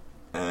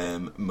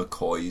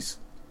 McCoy's.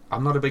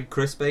 I'm not a big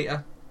crisp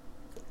eater.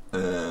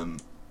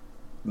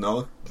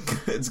 No.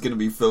 It's going to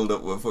be filled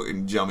up with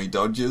fucking jammy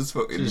Dodgers,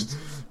 fucking Just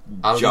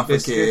Jaffa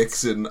biscuits.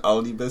 cakes and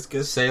Aldi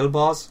biscuits. Sail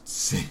bars.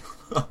 Sail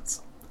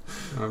bars.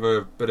 I have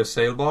a bit of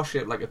sail bar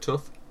shaped like a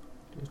tooth.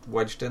 Just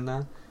wedged in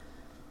there.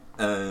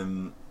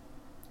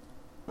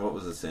 What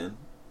was I saying?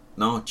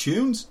 No,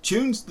 tunes.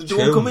 They don't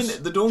Tunes. come in.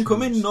 They don't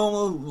come in Tunes.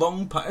 normal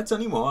long packets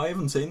anymore. I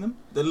haven't seen them.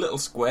 They're little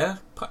square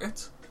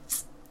packets.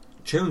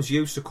 Tunes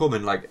used to come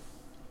in like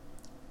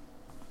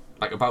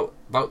about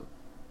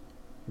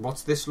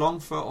what's this long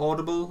for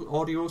audible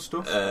audio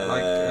stuff?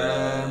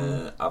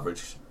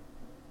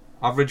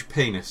 Average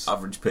penis.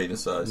 Average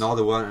penis size. No,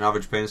 they weren't an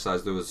average penis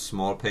size. There was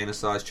small penis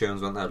size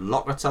tunes, weren't there?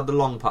 Lockets had the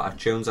long packet.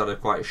 Tunes had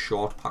quite a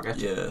short packet.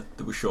 Yeah,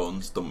 they were short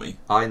and stumpy.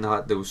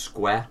 There was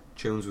square.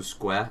 Tunes were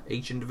square,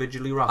 each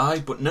individually wrapped. Aye,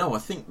 but no, I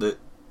think that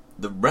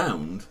the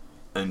round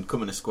and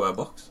come in a square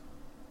box.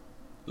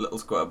 Little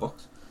square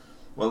box.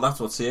 Well, that's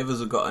what Savers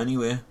have got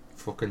anyway.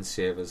 Fucking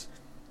savers.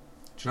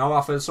 Do you know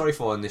what I feel sorry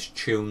for in this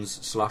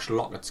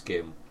tunes/lockets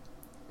game?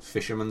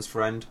 Fisherman's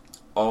Friend.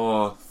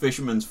 Oh,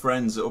 Fisherman's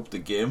Friends up the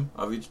game.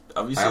 Have you seen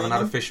I haven't had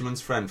a them? Fisherman's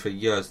Friend for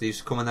years. They used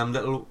to come in them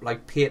little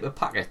like paper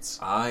packets.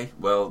 Aye,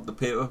 well, the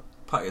paper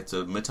packets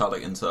are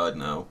metallic inside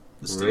now.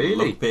 They still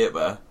Really? look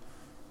paper,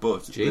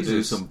 but they do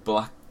Jesus. some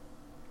black...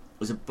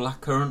 Was it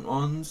blackcurrant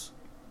ones?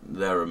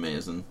 They're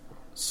amazing.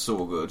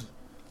 So good.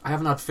 I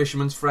haven't had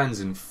Fisherman's Friends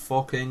in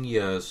fucking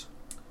years.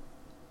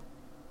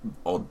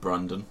 Odd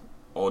Brandon.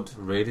 Odd.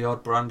 Really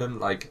odd, Brandon.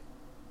 Like,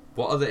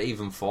 what are they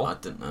even for? I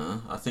don't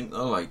know. I think they're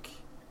like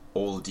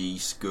oldie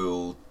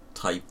school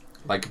type.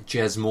 Like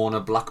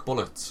Jesmona Black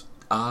Bullets.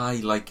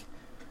 Aye, like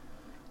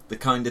the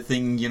kind of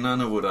thing your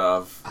nana would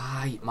have.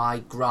 Aye, my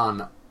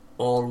gran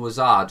always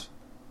had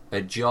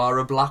a jar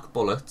of black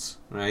bullets,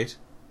 right,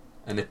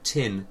 and a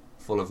tin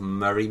full of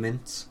Merry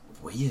Mints.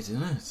 Weird,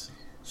 isn't it?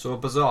 So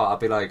bizarre. I'd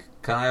be like,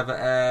 can I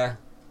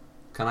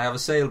have a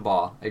sail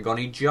bar? I got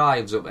any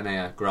jives up in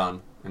here,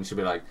 Gran? And she'd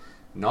be like,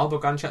 no,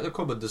 but go and check the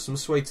cupboard. There's some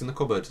sweets in the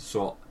cupboard.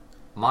 So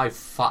my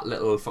fat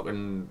little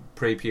fucking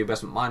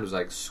prepubescent mind was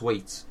like,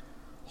 sweets.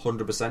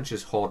 100%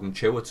 just hoarding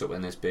chewits up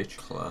in this bitch.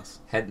 Class.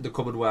 Head to the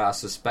cupboard where I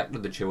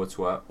suspected the chewits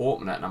were,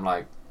 open it, and I'm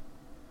like,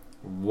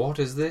 what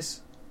is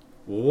this?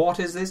 What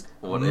is this?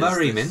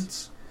 Merry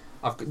Mints.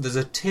 There's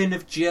a tin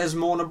of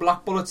Jesmona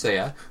black bullets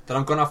here that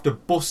I'm going to have to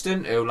bust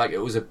into like it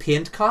was a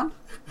paint can.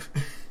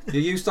 You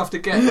used to have to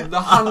get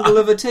the handle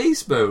of a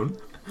teaspoon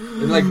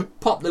and like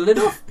pop the lid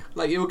off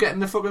like you were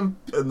getting the fucking...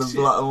 And the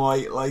black and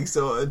white like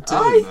sort of tin.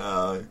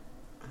 Aye.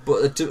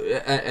 But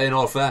in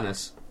all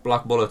fairness,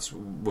 black bullets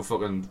were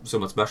fucking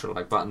something special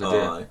like back in the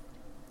day. Aye.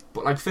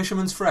 But like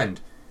Fisherman's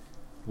Friend,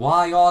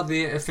 why are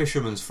they a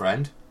Fisherman's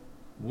Friend?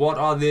 What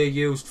are they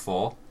used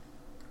for?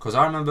 Because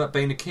I remember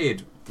being a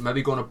kid,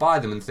 maybe going to buy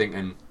them and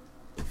thinking,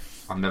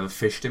 I've never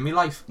fished in my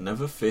life.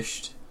 Never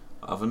fished.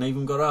 I haven't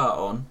even got out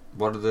on.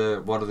 What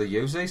do they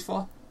use these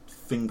for?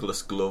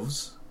 Fingerless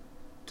gloves.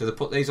 Do they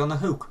put these on the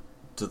hook?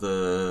 Do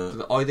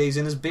they eye these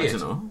in as bait? I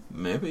don't know.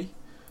 Maybe.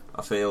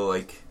 I feel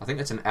like... I think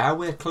it's an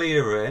airway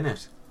clearer,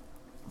 innit?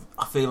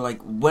 I feel like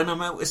when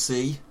I'm out to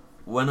sea,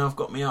 when I've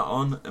got me out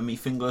on and me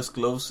fingerless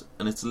gloves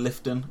and it's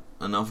lifting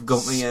and I've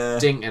got me...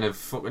 stinking of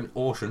fucking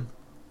ocean.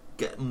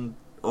 Getting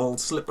all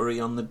slippery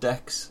on the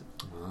decks,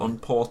 on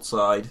port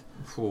side.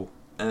 On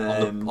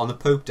the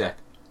poop deck.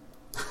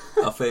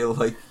 I feel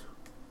like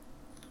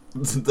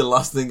the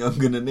last thing I'm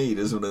going to need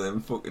is one of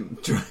them fucking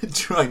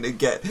trying to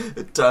get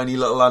a tiny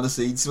little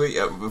aniseed sweet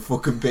out of a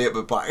fucking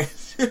paper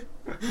packet.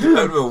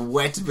 Out of a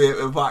wet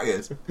paper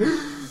packet.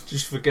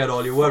 Just forget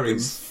all your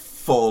worries.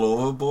 Fall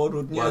overboard,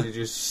 wouldn't you? While you're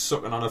just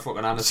sucking on a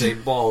fucking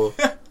aniseed ball.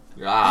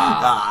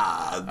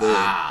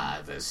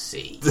 The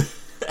sea.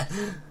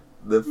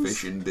 The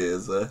fishing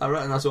days there. I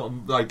reckon that's what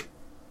I'm like.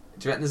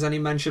 Do you reckon there's any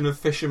mention of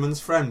Fisherman's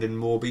Friend in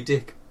Moby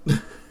Dick? Do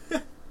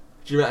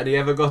you reckon he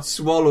ever got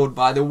swallowed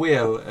by the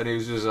whale and he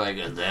was just like,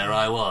 and there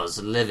I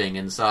was, living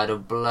inside a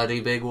bloody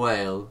big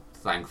whale.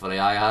 Thankfully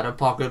I had a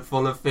pocket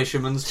full of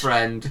Fisherman's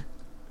Friend.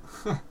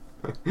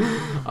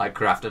 I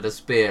crafted a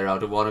spear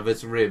out of one of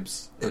its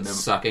ribs and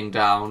sucking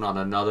down on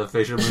another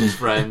Fisherman's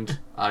Friend,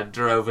 I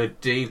drove it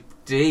deep,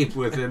 deep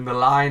within the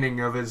lining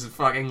of his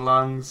fucking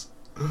lungs.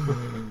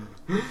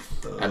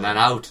 And then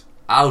out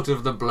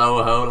of the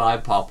blowhole I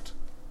popped.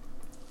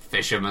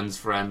 Fisherman's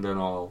Friend and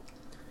all.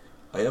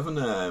 I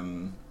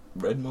haven't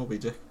read Moby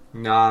Dick.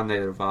 Nah,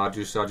 neither have I. I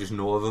just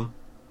know of them.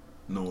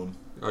 No one.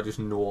 I just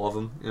know of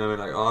them. You know what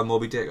I mean? Like, oh,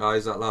 Moby Dick,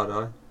 is that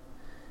lad,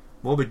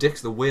 Moby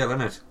Dick's the whale,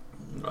 innit?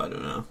 I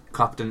don't know.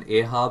 Captain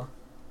Ahab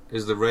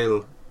is the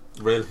real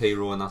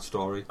hero in that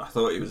story. I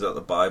thought he was at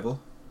the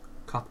Bible.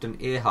 Captain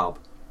Ahab.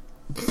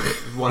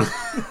 One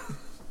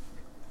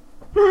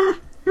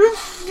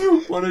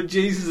of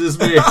Jesus'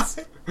 mates.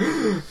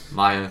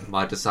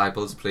 My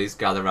disciples, please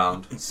gather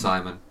round.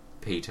 Simon,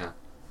 Peter,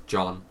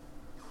 John,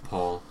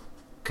 Paul,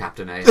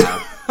 Captain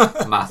Ahab,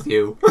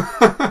 Matthew.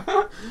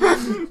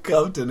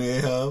 Captain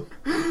Ahab.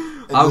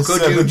 How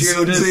could you,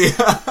 Judas?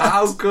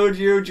 How could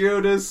you,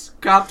 Judas?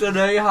 Captain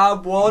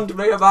Ahab warned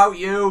me about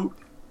you.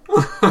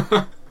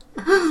 I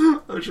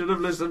should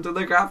have listened to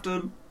the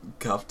captain.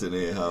 Captain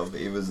Ahab,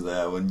 he was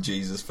there when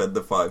Jesus fed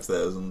the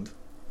 5,000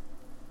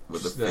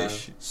 with the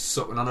fish.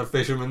 Sucking on a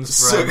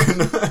fisherman's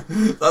friend.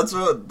 That's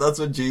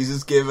what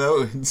Jesus gave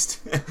out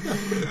instead.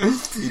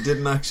 He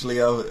didn't actually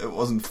have... It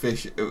wasn't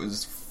fish, it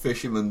was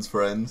fisherman's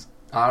friends.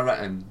 I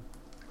reckon.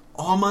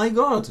 Oh my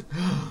god.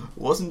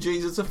 Wasn't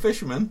Jesus a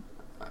fisherman?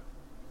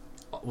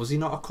 Was he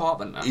not a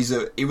carpenter?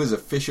 He was a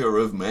fisher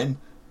of men,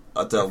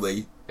 I tell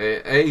thee.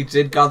 He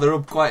did gather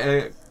up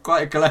quite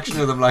a collection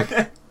of them, like...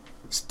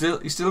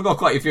 He still got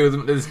quite a few of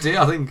them to this day,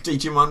 I think.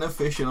 Teach him how to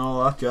fish and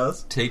all that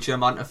jazz. Teach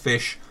him how to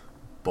fish.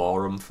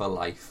 Bore him for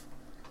life.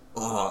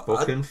 Oh,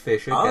 fucking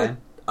fish again.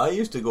 I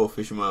used to go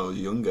fishing when I was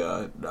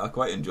younger. I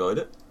quite enjoyed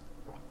it.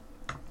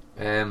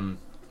 Have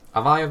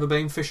I ever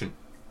been fishing?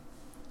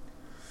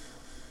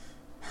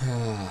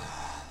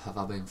 Have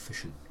I been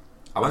fishing?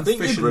 I went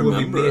fishing with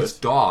my mate's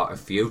dad a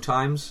few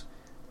times,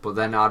 but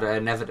then I'd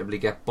inevitably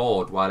get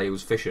bored while he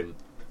was fishing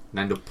and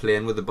end up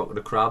playing with a bucket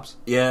of crabs.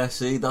 Yeah,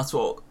 see, that's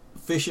what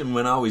fishing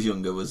when I was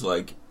younger was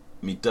like.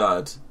 Me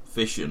dad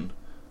fishing,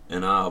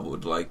 and I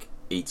would like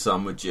eat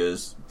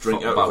sandwiches,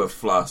 drink out of a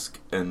flask,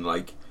 and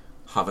like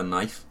have a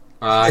knife.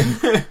 I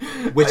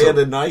had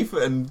a knife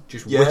and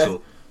just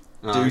whittle.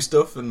 Do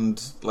stuff and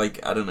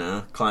like I don't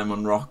know, climb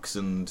on rocks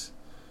and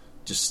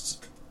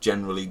just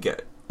generally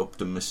get up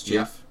to mischief.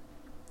 Yeah.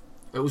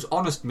 It was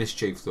honest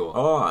mischief though.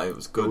 Oh, it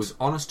was good. It was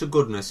honest to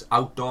goodness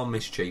outdoor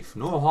mischief.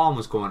 No harm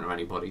was going to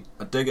anybody.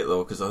 I dig it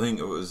though because I think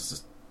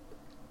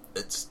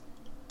it's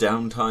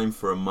downtime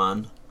for a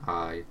man.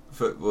 Aye.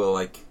 Well,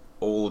 like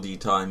oldie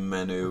time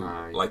men who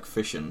like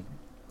fishing.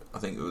 I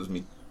think it was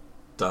me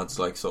dad's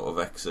like sort of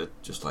exit,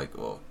 just like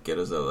get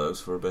us out of the house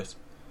for a bit.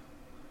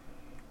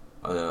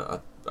 I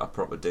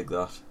proper dig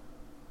that.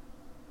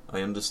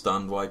 I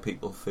understand why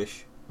people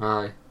fish.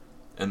 Aye.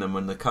 And then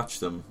when they catch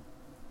them,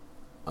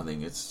 I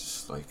think it's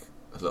just like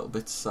a little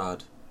bit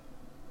sad.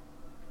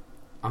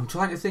 I'm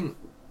trying to think.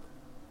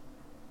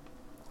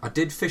 I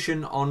did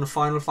fishing on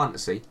Final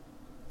Fantasy.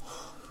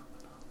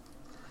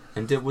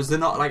 And was there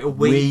not like a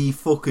Wii? Wii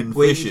fucking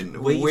fishing.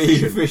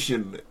 Wii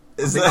fishing.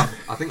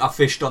 I think I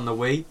fished on the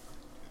Wii.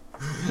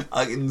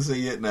 I can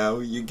see it now.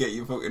 You get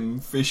your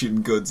fucking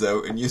fishing goods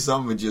out and your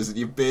sandwiches and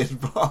your bait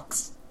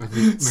box. My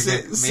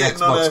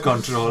Xbox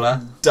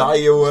controller.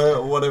 Daiwa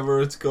or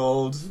whatever it's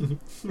called.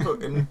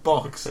 Fucking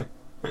box.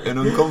 An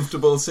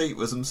uncomfortable seat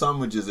with some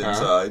sandwiches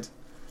inside.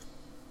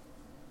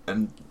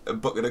 And a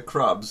bucket of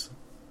crabs.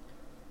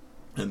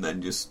 And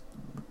then just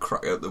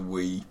crack out the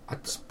Wii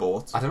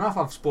Sports. I don't know if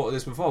I've spotted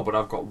this before, but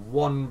I've got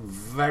one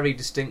very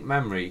distinct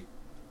memory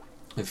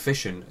of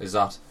fishing. Is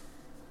that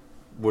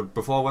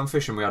before I went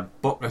fishing, we had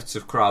buckets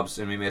of crabs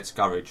in my mate's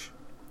garage.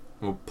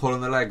 We were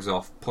pulling the legs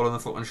off, pulling the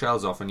fucking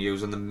shells off, and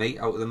using the meat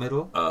out of the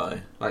middle.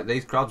 Aye. Like,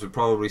 these crabs are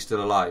probably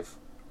still alive.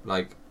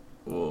 Like,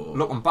 whoa.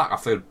 Looking back, I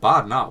feel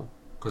bad now,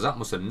 because that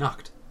must have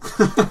knocked.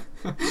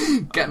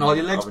 Getting all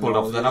your legs pulled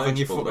off, then having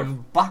your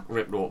fucking back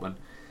ripped open.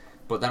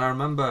 But then I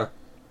remember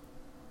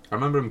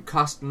him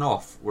casting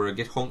off where he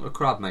get hunk of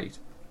crab meat,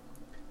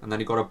 and then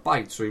he got a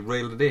bite, so he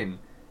reeled it in,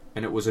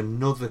 and it was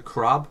another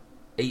crab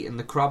eating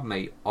the crab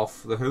meat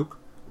off the hook.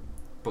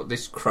 But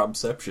this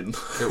Crabception.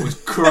 It was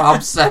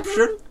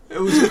Crabception. It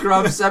was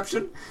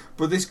Crabception.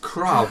 But this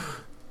crab,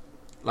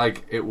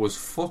 like, it was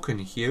fucking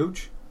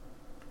huge.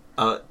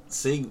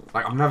 See,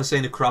 like, I've never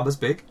seen a crab as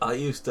big. I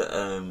used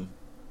to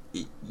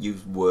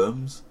use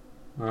worms.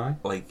 Right.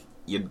 Like,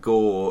 you'd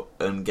go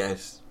and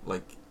get,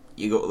 like,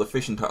 you go to the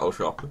fishing tackle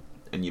shop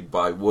and you'd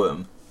buy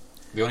worm.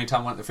 The only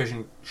time I went to the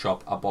fishing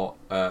shop, I bought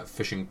a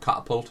fishing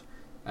catapult,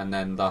 and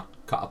then that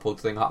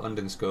catapult thing happened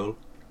in school.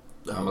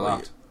 Remember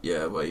that?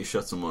 Yeah, where you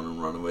shot someone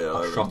and ran away.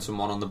 I shot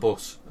someone on the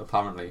bus,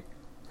 apparently.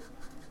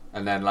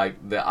 And then,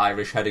 like, the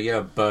Irish head of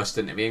year burst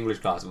into the English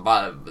class. And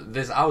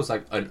I was,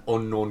 like, an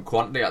unknown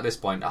quantity at this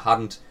point. I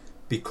hadn't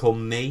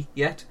become me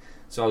yet.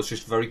 So I was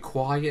just very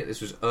quiet.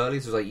 This was early.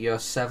 This was, like, year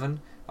 7.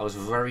 I was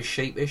very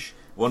sheepish.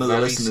 One of the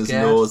listeners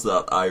knows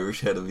that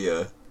Irish head of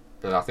year.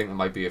 But I think there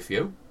might be a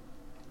few.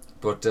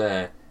 But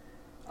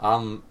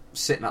I'm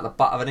sitting at the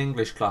back of an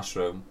English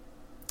classroom,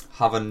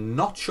 having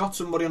not shot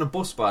somebody on a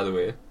bus, by the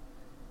way.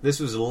 This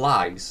was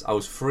lies. I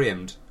was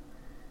framed.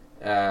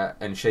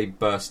 And she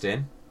burst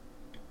in.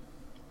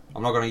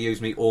 I'm not going to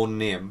use my own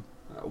name.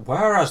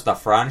 Where is the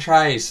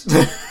franchise?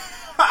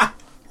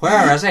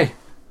 Where is he? I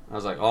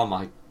was like, oh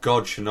my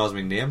god, she knows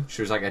my name.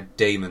 She was like a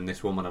demon,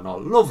 this woman, and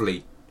all.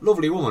 Lovely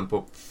woman,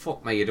 but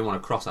fuck me, you didn't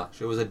want to cross her.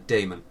 She was a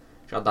demon.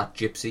 She had that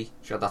gypsy.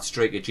 She had that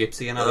streak of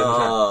gypsy in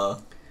her.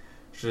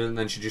 And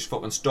then she just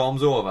fucking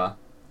storms over.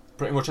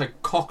 Pretty much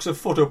like cocks her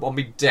foot up on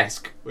my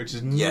desk, which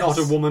is not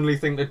a womanly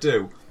thing to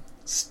do.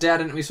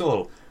 Stared into my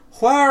soul.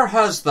 Where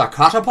has the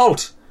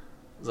catapult?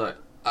 I was like,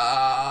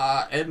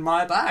 in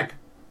my bag.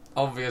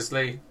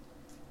 Obviously.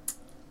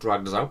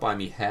 Dragged us out by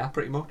me hair,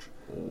 pretty much.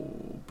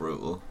 Oh,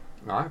 brutal.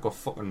 I got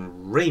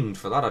fucking reamed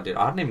for that, I did.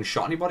 I hadn't even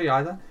shot anybody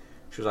either.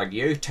 She was like,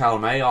 you tell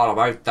me all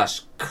about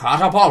this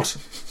catapult.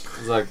 I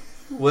was like,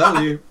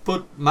 well, you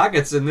put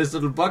maggots in this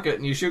little bucket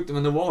and you shoot them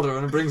in the water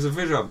and it brings a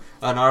fish up.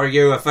 And are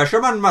you a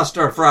fisherman,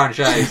 Mr.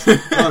 Franchise?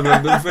 And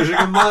I've been fishing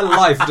in my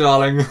life,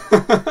 darling.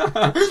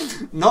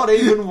 Not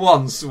even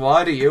once.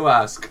 Why do you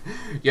ask?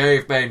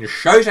 You've been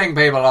shooting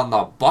people on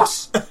the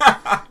bus?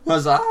 I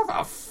was like,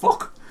 ah,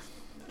 fuck.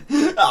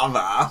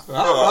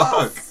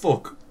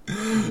 Fuck.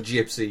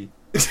 Gypsy.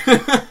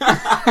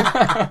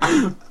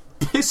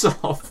 Piss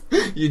off,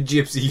 you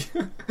gypsy.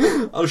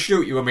 I'll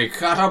shoot you with my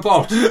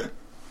catapult.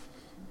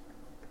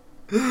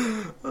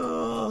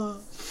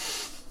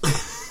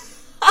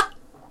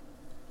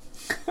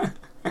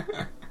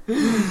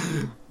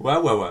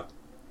 Well,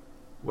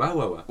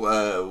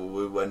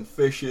 we went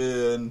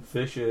fishing.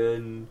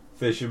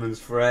 Fisherman's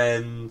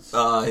friends.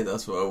 Aye,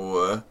 that's what we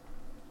were.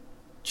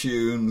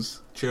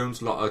 Tunes,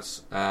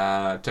 lots.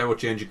 Tell you what,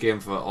 change your game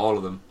for all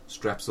of them.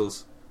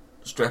 Strepsils.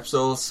 It's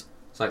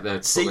like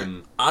the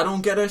fucking... I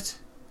don't get it.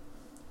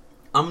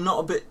 I'm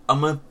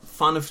a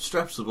fan of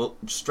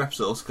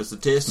Strepsils because they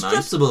taste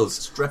nice.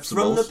 Strepsils.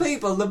 From the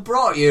people that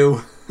brought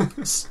you.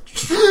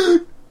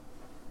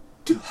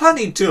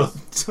 Honey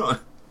Tuth.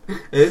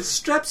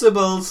 It's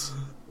Strepsils.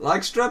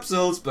 Like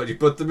Strepsils, but you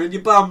put them in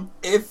your bum.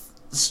 If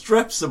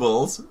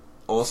Strepsils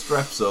or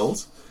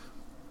Strepsils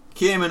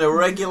came in a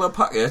regular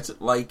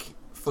packet like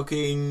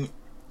fucking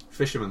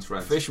Fisherman's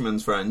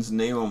Friends,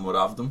 no one would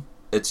have them.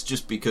 It's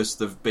just because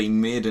they've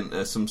been made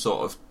into some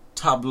sort of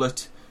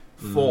tablet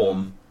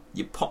form.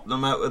 You pop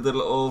them out of the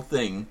little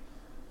thing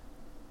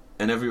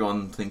and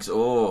everyone thinks,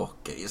 oh,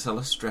 get yourself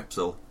a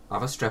Strepsil.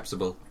 Have a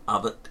Strepsible.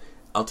 Have it.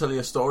 I'll tell you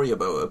a story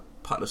about a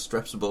pack of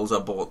Strepsils I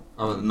bought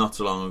not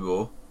so long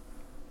ago.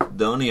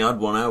 They only had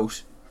one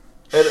out.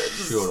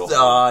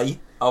 I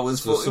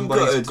was so fucking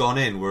somebody's gutted. Gone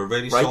in with a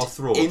really sore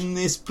throat. In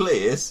this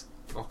place.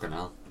 Fucking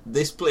hell.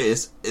 This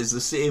place is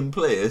the same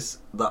place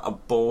that I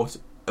bought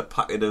a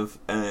packet of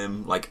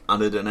like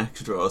Anadin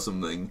Extra or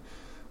something,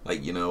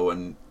 like, you know,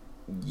 and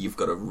you've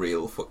got a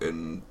real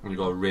fucking, You've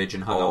got a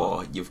raging hangover.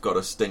 or you've got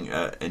a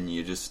stinker, and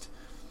you just,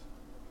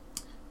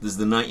 there's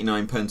the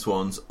 99p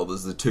ones, or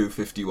there's the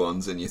 250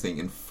 ones, and you're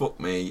thinking, fuck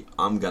me,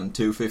 I'm going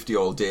 250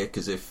 all day,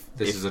 because if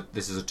This is a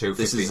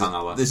 250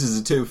 hangover. this is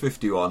a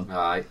 250 one.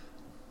 Aye.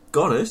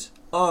 Got it?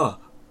 Oh,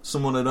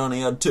 someone had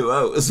only had 2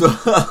 out as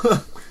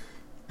well.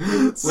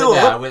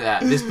 So with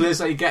that. This place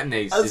that you're getting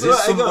these, That's is this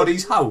what I got.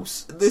 somebody's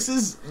house? this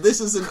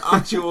is an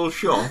actual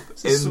shop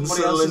in Somebody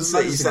Sunderland else's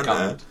City medicine Centre,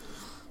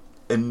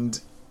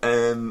 cabinet.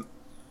 and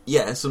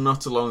yeah, so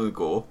not so long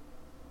ago,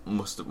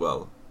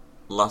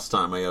 last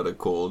time I had a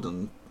cold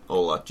and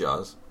all that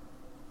jazz.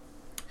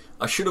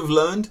 I should have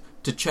learned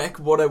to check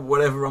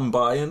whatever I'm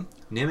buying.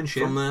 Name and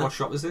shame. From there. What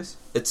shop is this?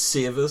 It's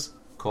Savers.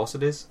 Of course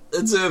it is.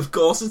 Of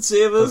course it's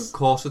Savers. Of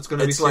course it's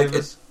going to be It's like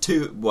Savers.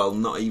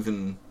 not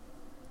even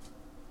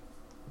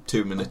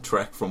 2-minute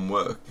trek from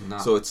work. No.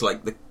 So it's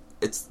like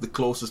it's the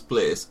closest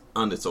place,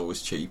 and it's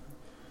always cheap.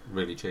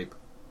 Really cheap.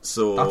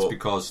 So That's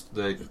because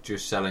they're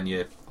just selling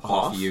you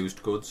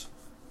half-used goods.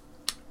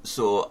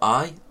 So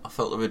I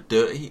felt a bit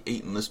dirty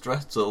eating the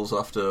Stretzels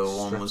after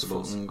one was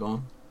Stretzels. fucking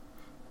gone.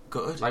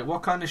 Good. Like,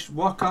 what kind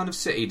of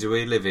city do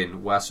we live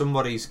in where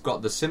somebody's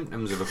got the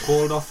symptoms of a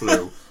cold or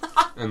flu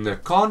and they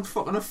can't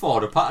fucking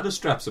afford a packet of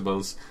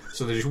Strepsils,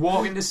 so they just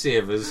walk into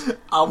Savers,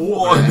 I've open it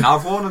won. and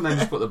have one, and then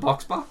just put the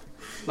box back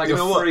like You a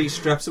know what? free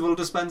Strepsil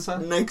dispenser.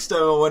 Next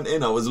time I went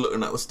in, I was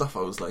looking at the stuff.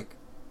 I was like,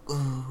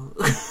 oh.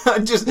 I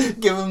just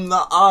give him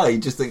that eye,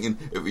 just thinking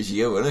it was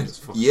you, innit? It's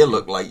fucking You you.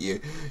 look like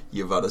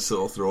you've had a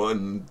sore throat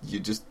and you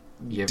just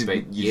You've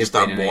didn't- been, you you've just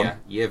been had in one. here.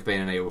 You've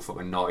been in here with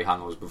fucking naughty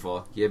hangovers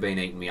before. You've been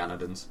eating me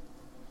anodins.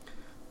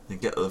 They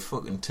get to the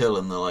fucking till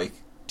and they're like,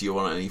 do you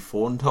want any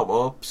phone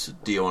top-ups?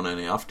 Do you want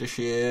any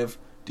aftershave?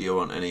 Do you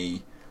want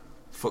any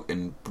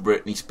fucking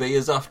Britney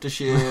Spears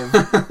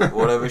aftershave?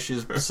 Whatever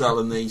she's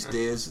selling these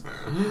days.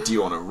 Do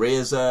you want a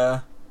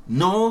razor?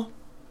 No?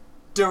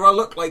 Do I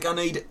look like I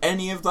need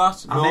any of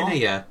that? No? I'm in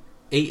here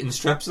eating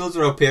Strepsils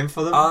or paying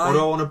for them. Aye. What do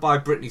I want to buy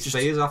Britney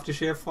Spears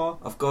aftershave for?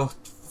 I've got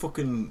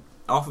fucking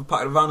half a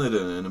packet of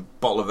Anadin and a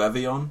bottle of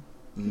Evian.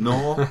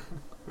 No.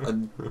 I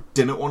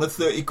didn't want a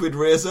 30 quid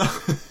razor.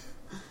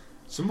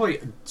 Somebody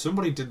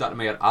did that to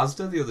me at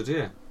Asda the other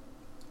day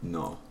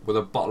No. with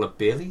a bottle of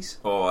Baileys.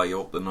 Oh, I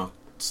hope they're not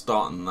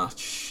starting that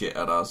shit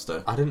at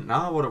Asda. I didn't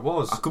know what it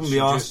was. I couldn't She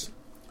be arsed.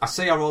 I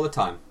see her all the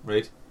time,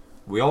 right?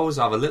 We always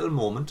have a little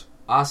moment.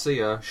 I see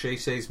her, she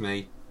sees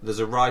me. There's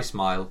a wry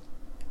smile.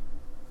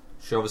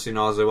 She obviously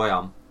knows who I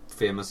am.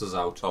 Famous as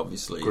out.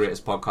 Obviously.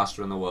 Greatest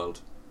podcaster in the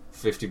world.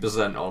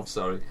 50% off,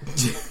 sorry.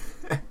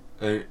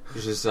 And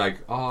she's just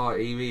like, oh,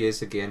 here he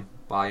is again,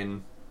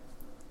 buying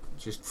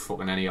just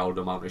fucking any old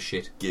amount of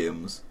shit.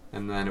 Games.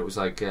 And then it was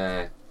like,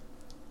 I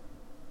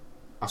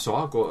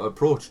got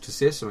approached to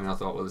say something. I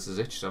thought, well, this is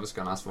it. She's obviously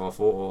going to ask for a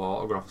photo or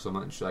autograph or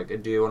something. And she's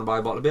like, do you want to buy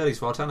a bottle of Baileys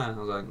for a tenner? I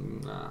was like,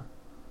 nah.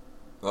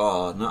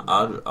 Oh, no,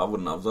 I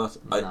wouldn't have that.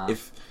 Nah.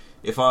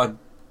 If I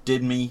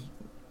did me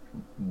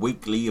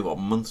weekly or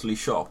monthly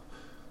shop,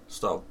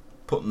 start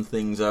putting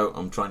things out,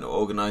 I'm trying to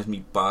organise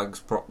me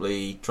bags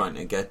properly, trying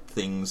to get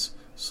things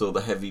so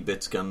the heavy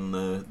bits can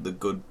the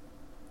good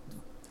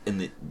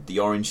in the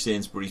orange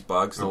Sainsbury's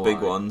bags, the big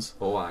ones,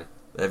 Oh, aye.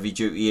 the heavy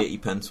duty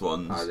 80p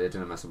ones. Aye, they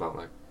didn't mess about,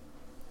 like.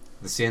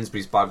 The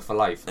Sainsbury's bag for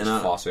life is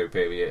And far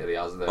superior to the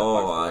Asda bag Oh,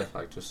 for aye. life.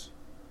 Like, just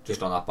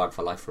on that bag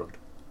for life front.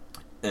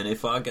 And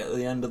if I get to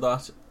the end of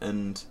that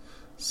and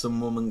some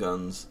woman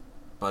guns,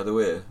 by the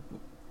way,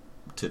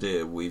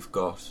 today we've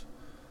got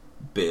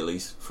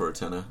Baileys for a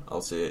tenner.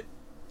 I'll say,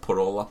 put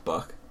all that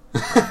back.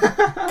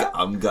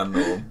 I'm gone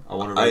home. I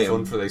want a I refund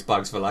am for these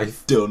bags for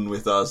life. Done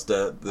with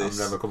Asda. I'm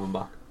never coming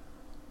back.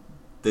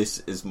 This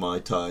is my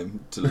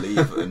time to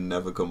leave and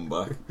never come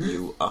back.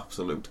 You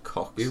absolute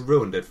cocks. You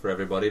ruined it for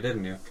everybody,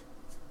 didn't you?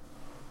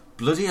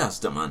 Bloody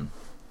Asda, man.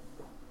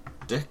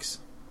 Dicks.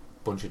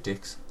 Bunch of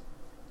dicks.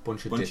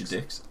 Bunch of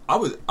dicks. I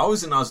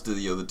was in Asda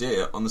the other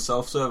day on the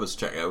self-service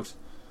checkout.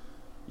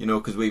 You know,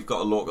 because we've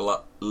got a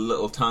local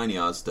little tiny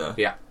Asda.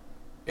 Yeah.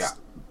 Yeah.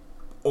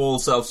 All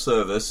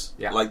self-service.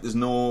 Yeah. Like there's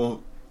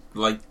no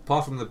like.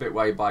 Apart from the bit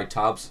where you buy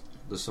tabs,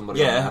 there's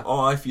somebody on Yeah. there.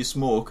 Or if you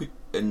smoke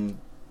and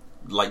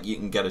like you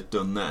can get it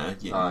done there.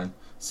 You Aye. can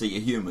see a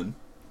human.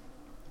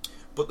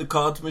 But the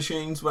card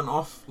machines went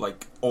off,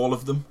 like all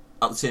of them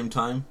at the same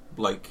time.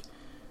 Like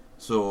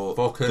so.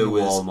 Fucking there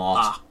was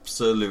Walmart.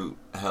 absolute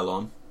hell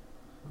on.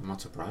 I'm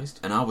not surprised.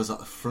 And I was at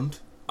the front.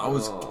 I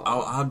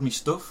had my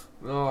stuff.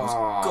 I Oh.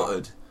 was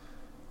gutted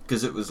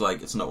because it was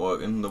like it's not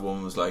working. The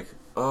woman was like,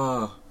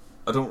 "Oh,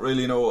 I don't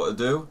really know what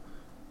to do.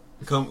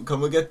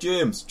 Come we get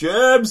James,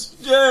 and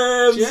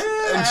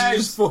she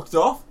just fucked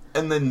off.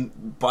 And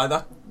then by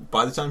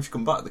the time she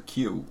come back, the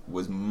queue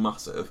was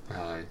massive,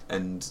 Aye.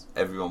 and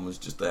everyone was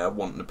just there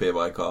wanting to pay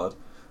by card.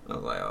 And I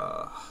was like,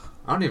 I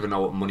don't even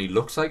know what money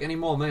looks like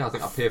anymore, mate. I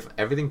think I pay for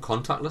everything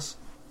contactless.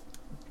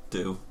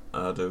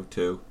 I do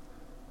too.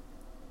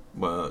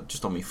 Well,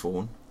 just on my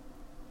phone.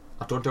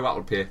 I don't do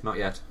Apple Pay, not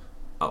yet.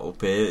 Apple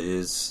Pay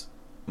is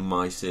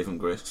my saving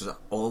grace, because I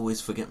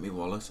always forget my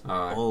wallet.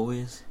 Aye.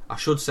 Always. I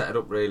should set it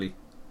up really.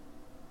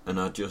 And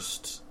I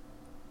just...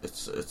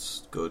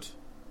 It's good.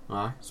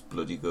 Aye. It's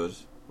bloody good.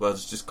 Well,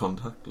 it's just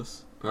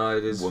contactless. Aye,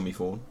 it is. With my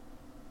phone.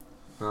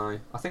 Aye.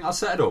 I think I'll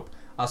set it up.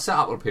 I'll set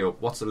Apple Pay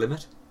up. What's the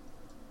limit?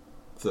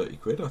 30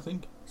 quid, I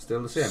think.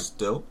 Still the same?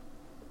 Still.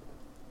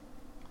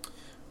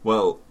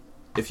 Well,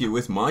 if you're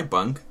with my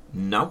bank,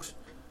 nout.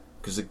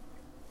 Because they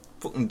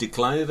fucking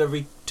decline it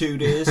every 2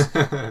 days.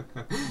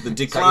 They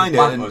decline it.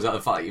 Or is that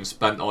the fact that you've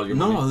spent all your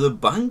money? No, the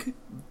bank,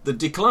 they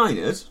decline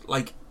it.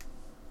 Like,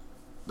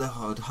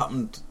 it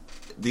happened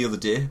the other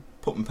day,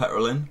 putting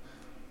petrol in,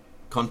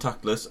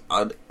 contactless.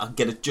 I'd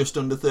get it just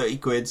under 30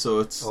 quid, so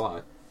it's... Oh,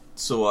 aye.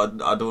 So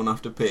I don't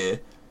have to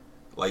pay.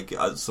 Like,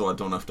 so I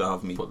don't have to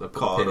have me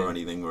card or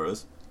anything,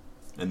 whereas...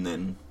 And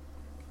then,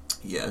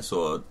 yeah,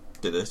 so I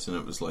did it, and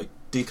it was like,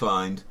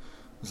 declined.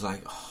 I was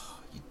like, oh,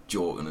 you're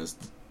joking, there's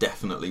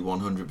definitely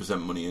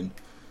 100% money in.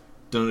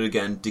 Done it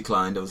again,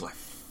 declined. I was like,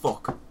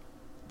 fuck.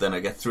 Then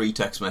I get 3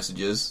 text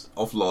messages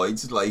off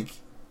Lloyd's, like,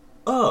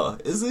 oh,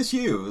 is this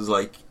you? It was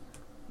like,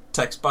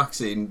 text back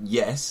saying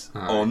yes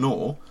or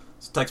no.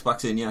 So text back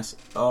saying yes.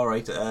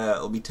 Alright,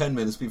 it'll be 10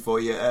 minutes before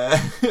you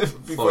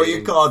before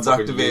your card's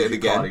activated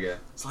again.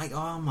 It's like,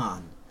 oh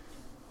man,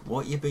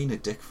 what you been a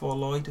dick for,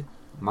 Lloyd?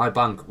 My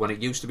bank, when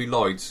it used to be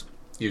Lloyd's,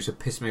 used to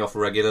piss me off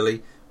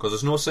regularly, because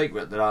there's no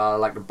secret that I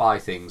like to buy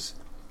things,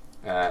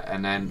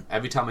 and then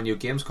every time a new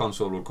games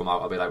console would come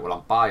out, I'd be like, well,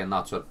 I'm buying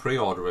that, so I'd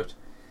pre-order it,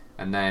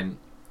 and then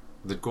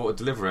they'd go to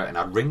deliver it, and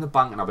I'd ring the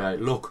bank and I'd be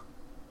like, look,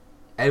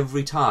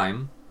 every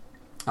time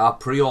I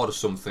pre-order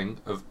something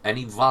of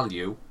any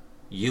value,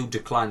 you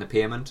decline the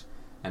payment,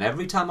 and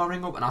every time I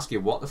ring up and ask you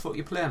what the fuck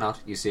you're playing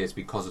at, you say it's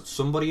because it's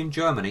somebody in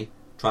Germany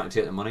trying to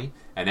take the money,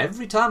 and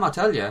every time I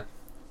tell you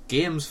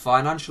Games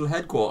financial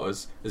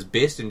headquarters is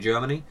based in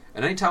Germany,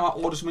 and anytime I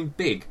order something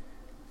big,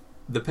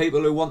 the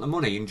people who want the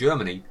money in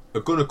Germany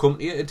are going to come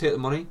to you to take the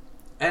money,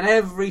 and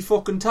every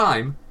fucking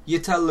time you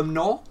tell them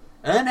no,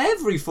 and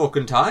every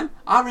fucking time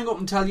I ring up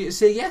and tell you to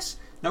say yes.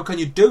 Now, can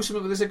you do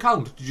something with this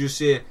account? Did you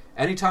say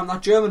anytime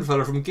that German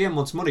fella from Game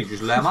wants money,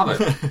 just let him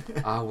have it?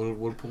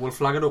 We'll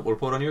flag it up, we'll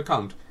put it on your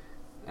account.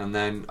 And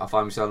then I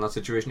find myself in that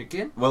situation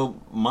again. Well,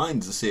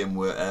 mine's the same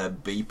with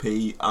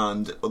BP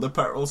and other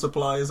petrol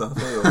suppliers, I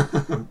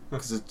feel.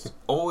 Because it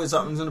always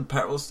happens in a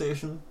petrol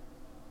station.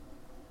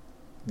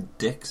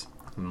 Dicks.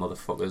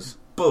 Motherfuckers.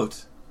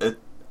 But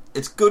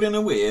it's good in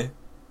a way,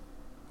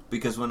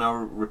 because when I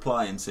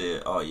reply and say,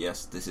 oh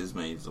yes, this is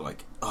me, it's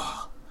like,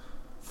 oh,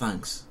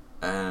 thanks.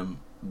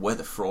 We're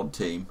the fraud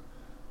team.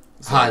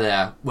 It's Hi like,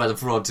 there, we're the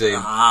fraud team.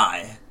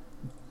 Hi.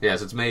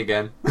 Yes, it's me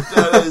again.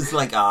 It's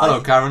like, hi.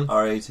 Hello, Karen.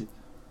 Alright.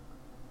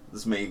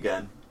 It's me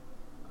again.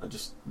 I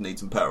just need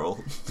some petrol.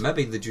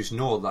 Maybe they just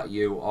know that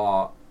you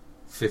are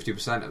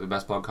 50% of the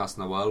best podcast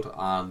in the world,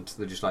 and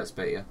they just like to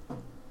spit you.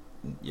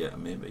 Yeah,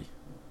 maybe.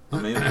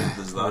 Maybe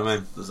there's that. I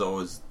mean, there's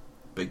always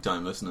big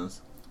time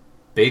listeners.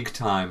 Big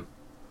time.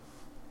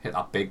 Hit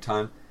that big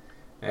time.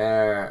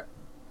 Have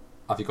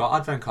you got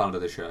Advent calendar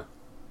this year?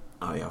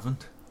 I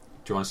haven't.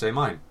 Do you want to say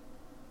mine?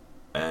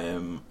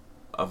 Have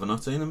I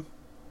not seen them?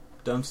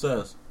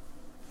 Downstairs.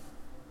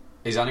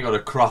 He's only got a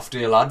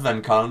Crafty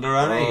Advent calendar,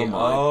 hasn't he? Oh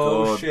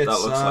my god, shit, that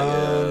looks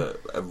like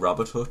a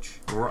rabbit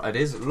hutch. It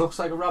is. It looks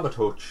like a rabbit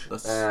hutch.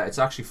 It's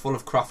actually full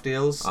of craft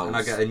ales, and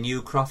I get a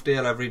new craft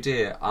ale every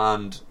day.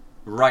 And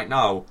right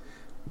now,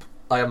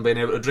 I haven't been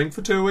able to drink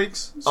for 2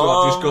 weeks. So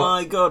I've just got,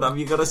 my god, have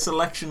you got a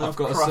selection of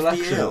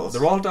crafty ales?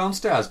 They're all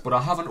downstairs, but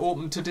I haven't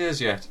opened today's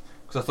yet,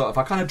 because I thought if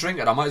I kind of drink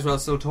it, I might as well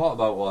still talk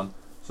about one.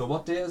 So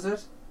what day is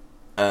it?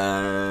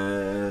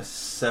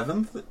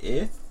 7th,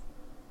 8th.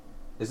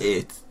 Is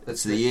it? 8th.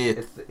 It's the 8th.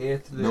 It's the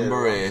 8th day.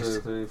 Number 8. 1,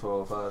 2, 3,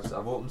 4, 5.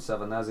 I've opened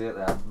 7. There's 8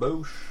 there.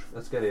 Boosh.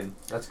 Let's get in.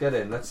 Let's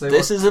say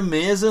this is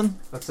amazing.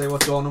 Let's say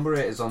what door number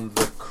 8 is on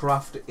the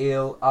Craft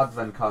Ale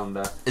Advent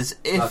calendar.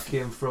 That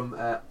came from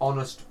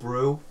Honest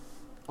Brew.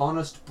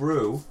 Honest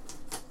Brew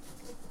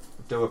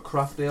do a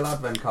Craft Ale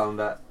Advent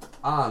calendar,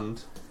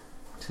 and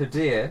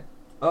today,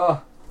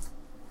 effing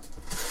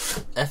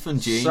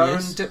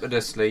genius.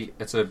 Serendipitously,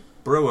 it's a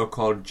brewer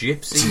called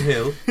Gypsy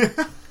Hill.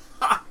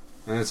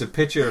 And it's a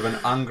picture of an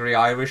angry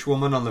Irish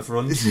woman on the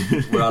front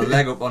with her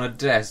leg up on a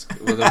desk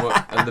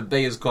and the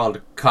beer is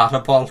called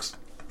Catapult.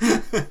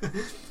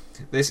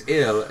 This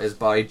ale is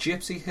by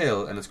Gypsy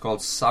Hill and it's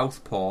called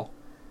Southpaw,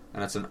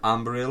 and it's an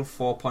amber ale,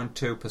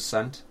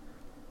 4.2%.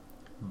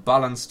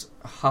 Balanced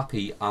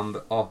happy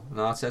amber. Oh,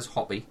 no, it says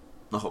hoppy.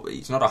 Hoppy.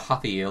 It's not a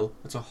happy ale,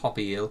 it's a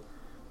hoppy ale.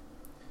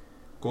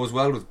 Goes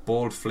well with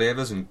bold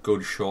flavours and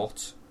good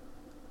shorts.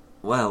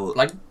 Well,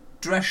 like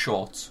dress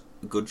shorts.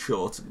 Good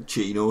shorts,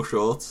 chino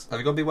shorts. Have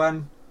you got to be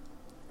wearing?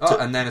 Oh,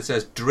 and then it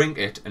says drink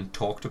it and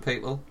talk to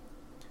people.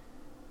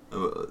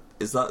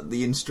 Is that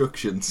the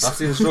instructions? That's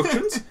the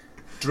instructions.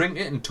 Drink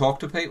it and talk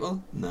to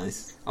people.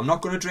 Nice. I'm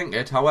not going to drink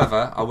it,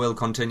 however, I will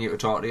continue to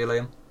talk to you,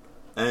 Liam.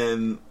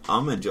 I'm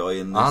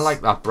enjoying this. I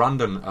like that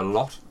branding a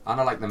lot, and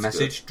I like the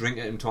message. Good. Drink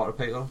it and talk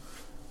to people.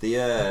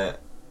 I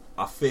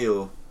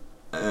feel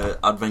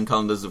Advent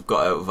calendars have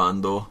got out of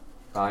hand though.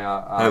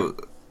 How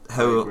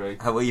How agree.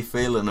 how are you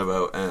feeling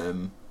about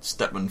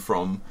stepping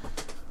from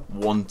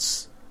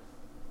once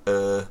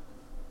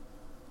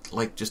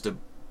like just a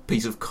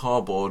piece of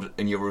cardboard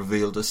and you're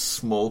revealed a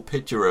small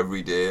picture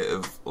every day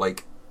of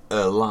like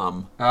a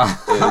lamb,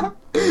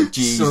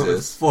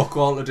 Jesus, So fuck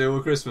all to do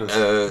with Christmas.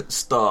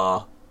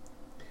 star,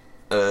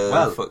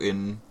 Well,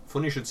 fucking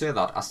funny you should say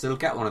that. I still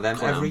get one of them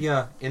Clam. every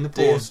year in the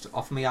Do you? post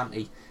off me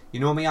auntie. You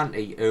know me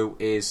auntie who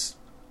is,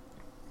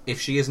 if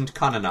she isn't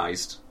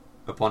canonised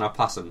upon her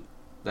passing,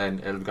 then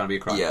it'll going to be a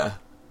crime. yeah.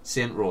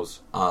 Saint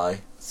Rose.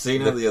 Aye,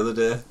 seen her the other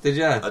day. Did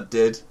you? I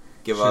did.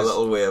 Give her a She's-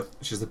 little wave.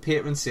 She's the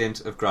patron saint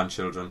of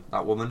grandchildren.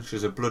 That woman,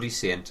 she's a bloody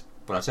saint.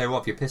 But I tell you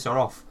what, if you piss her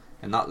off,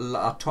 and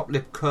that top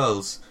lip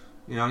curls,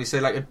 you know, you say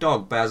like a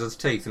dog bares its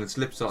teeth and its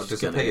lip sort of She's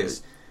gonna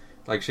disappears.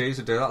 Like she used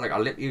to do that. Like her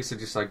lip used to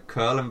just like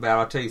curl and bare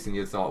her teeth, and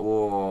you thought,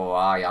 whoa,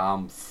 I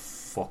am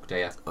fucked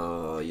here.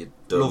 Oh, you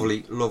dumb.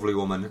 Lovely, lovely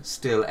woman.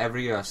 Still,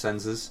 every year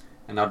sends us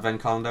an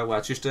advent calendar where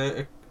it's just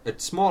a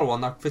small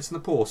one that fits in the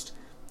post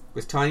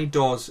with tiny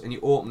doors, and you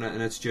open it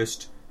and it's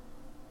just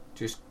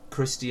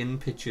Christian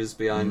pictures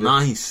behind it.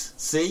 Nice.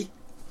 See?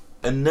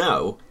 And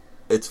now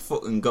it's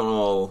fucking gone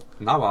all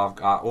Now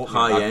I open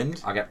High it,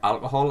 end. I get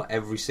alcohol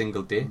every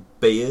single day.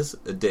 beers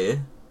a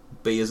day,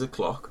 beers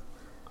o'clock.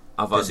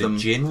 I've had There's a them.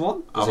 gin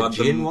one. There's I've a had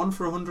gin them- one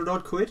for 100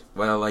 odd quid.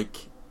 Well,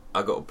 like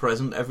I got a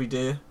present every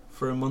day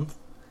for a month.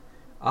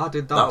 I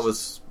did that. That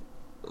was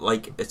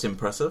like it's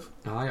impressive.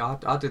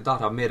 I did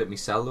that. I made it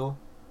myself though.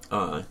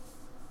 Aye,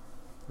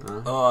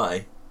 Uh,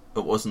 aye.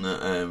 It wasn't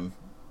a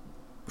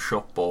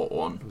shop bought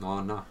one,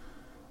 no.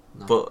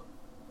 but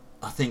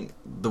I think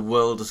the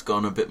world has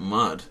gone a bit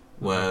mad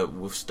where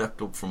we've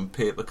stepped up from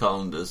paper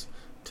calendars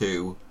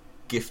to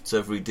gifts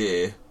every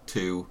day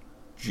to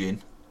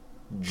gin.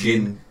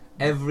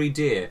 Every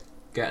day,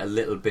 get a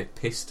little bit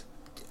pissed.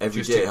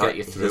 Every Just day, to get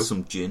you here's through.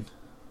 some gin.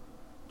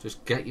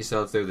 Just get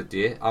yourself through the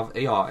day.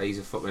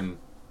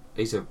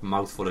 He's a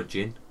mouthful of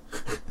gin.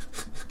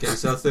 Get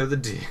yourself through the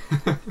day.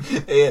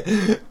 Yeah.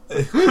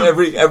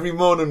 every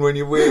morning when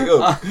you wake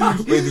up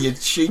with your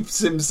cheap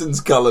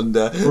Simpsons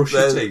calendar, Brush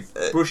your there's-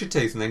 teeth. Brush your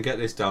teeth and then get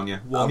this down you.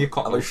 Warm your have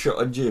a cockles.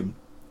 shot of gin.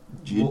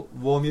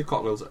 Warm your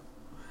cockles.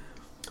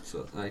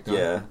 So, there you go.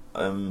 Yeah.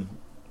 I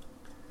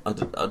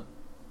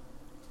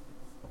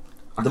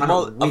I the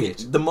can't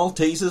wait. the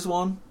Maltesers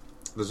one.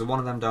 There's one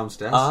of them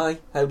downstairs. Aye.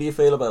 How do you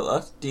feel about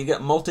that? Do you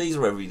get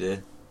Malteser every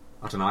day?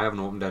 I don't know. I haven't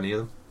opened any of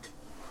them.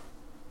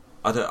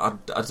 I don't know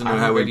I how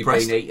haven't really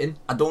impressed. been eating.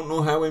 I don't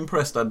know how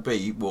impressed I'd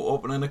be with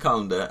opening a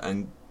calendar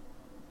and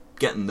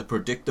getting the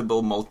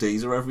predictable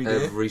Malteser every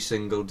day. Every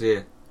single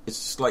day. It's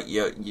just like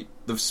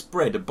they've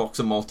spread a box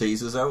of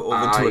Maltesers out over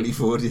Aye.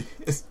 24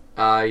 days.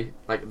 Aye,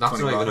 like that's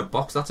 20 not even bar. a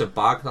box. That's a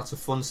bag. That's a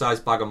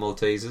fun-sized bag of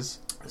Maltesers.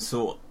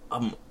 So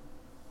I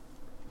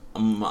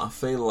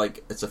feel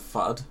like it's a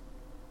fad.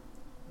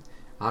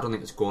 I don't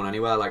think it's going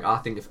anywhere. Like I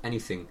think if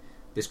anything,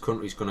 this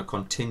country's going to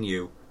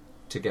continue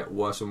to get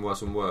worse and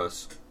worse and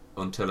worse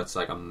until it's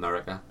like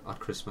America at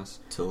Christmas.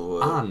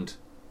 Till And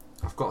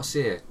I've got to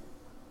say,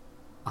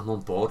 I'm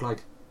on board.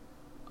 Like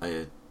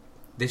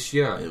this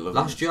year, Are you loving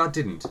last it? year I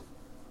didn't.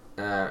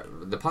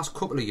 The past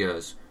couple of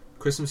years,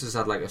 Christmas has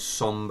had like a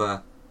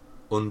somber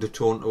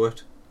undertone to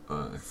it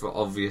for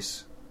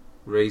obvious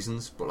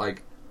reasons. But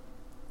like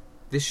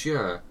this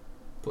year,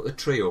 put the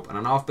tree up, and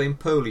I know I've been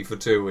poorly for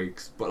 2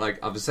 weeks, but like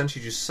I've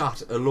essentially just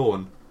sat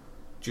alone,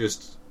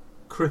 just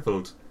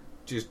crippled,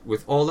 just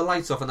with all the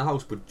lights off in the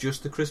house, but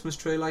just the Christmas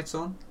tree lights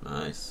on,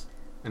 nice.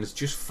 and it's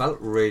just felt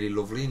really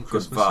lovely and Good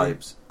Christmas.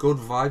 vibes. Good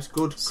vibes.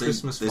 Good See,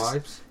 Christmas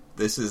vibes.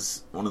 This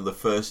is one of the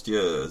first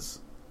years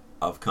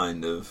I've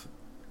kind of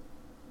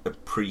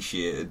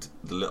appreciated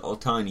the little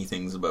tiny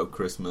things about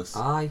Christmas.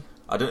 Aye.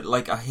 I don't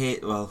like. I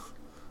hate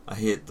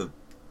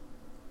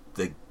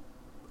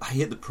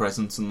the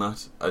presents and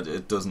that.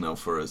 It doesn't help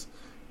for us,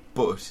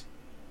 but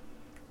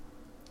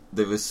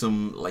there was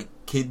some like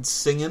kids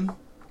singing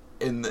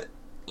in the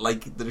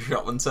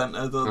shopping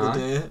centre the other Aye.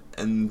 day,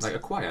 and Like a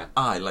choir.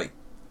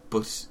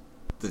 but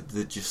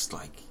they're just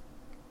like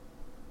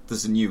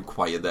there's a new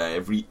choir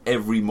there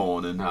every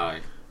morning.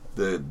 Aye.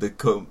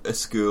 A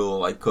school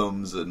like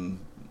comes and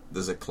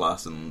there's a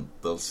class and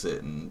they'll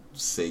sit and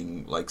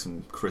sing like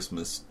some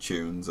Christmas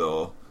tunes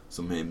or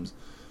some hymns,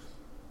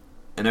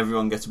 and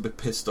everyone gets a bit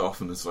pissed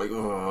off and it's like,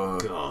 oh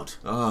God.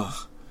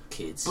 oh.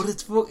 Kids. But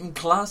it's fucking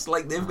class.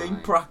 Like they've been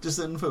Aye.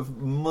 practicing for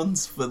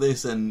months for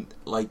this, and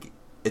like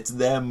it's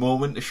their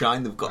moment to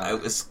shine. They've got Aye.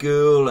 out of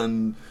school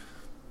and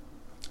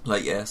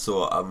like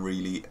so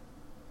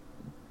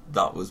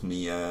that was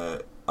me.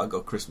 I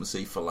got Christmas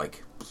Eve for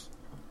like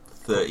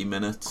 30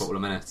 minutes. Couple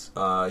of minutes.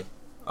 I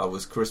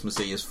was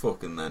Christmassy as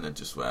fuck, and then it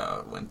just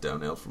went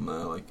downhill from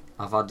there. Like,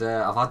 I've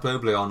had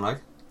Bubbly on.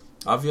 Like,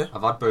 have you?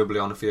 I've had Bubbly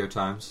on a few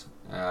times.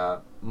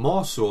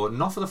 More so,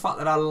 not for the fact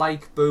that I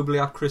like Bubbly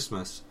at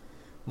Christmas.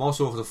 More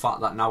so for the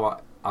fact that now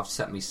I've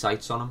set my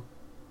sights on him.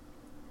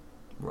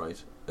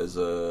 Right.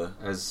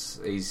 As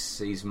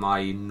he's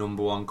my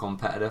number one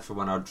competitor for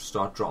when I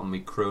start dropping me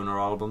crooner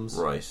albums.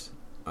 Right.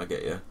 I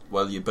get you.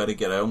 Well, you better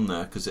get on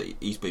there because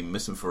he's been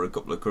missing for a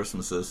couple of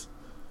Christmases.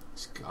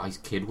 His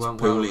kid weren't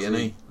poorly, well, isn't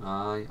he?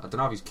 Aye. I don't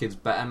know if his kid's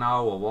better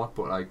now or what,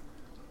 but like...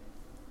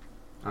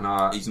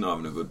 He's not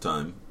having a good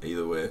time,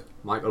 either way.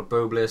 Michael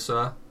Bublé,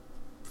 sir,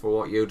 for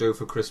what you do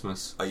for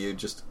Christmas. Are you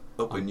just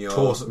up in your...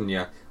 toasting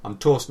you. I'm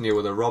toasting you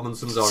with a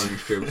Robinson's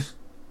orange juice.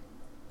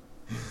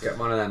 Get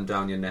one of them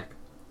down your neck.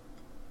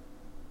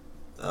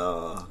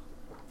 So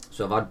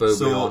I've had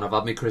Bublé on, I've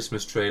had my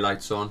Christmas tree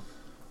lights on.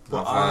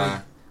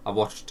 I've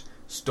watched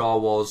Star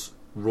Wars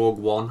Rogue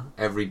One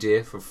every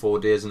day for 4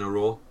 days in a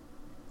row.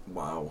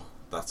 Wow,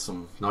 that's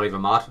some... Not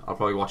even mad. I'll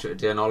probably watch it a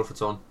day and all if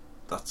it's on.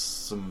 That's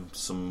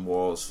some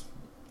wars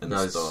in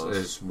the stars.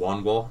 There's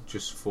one war,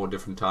 just 4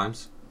 different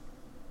times.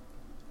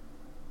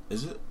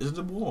 Is it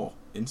a war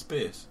in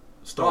space?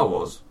 Star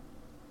Wars?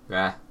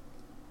 Yeah.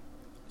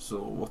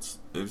 So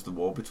who's the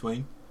war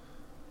between?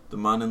 The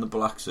man in the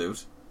black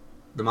suit.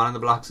 The man in the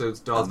black suit's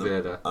Darth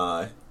Vader.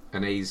 Aye.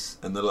 And he's...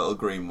 And the little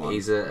green one.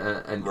 He's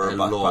a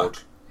lord.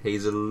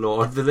 He's a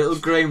lord. The little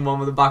green one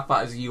with the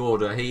backpack is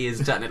Yoda. He is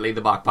technically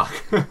the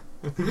backpack.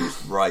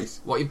 Right.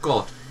 What you've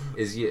got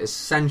is your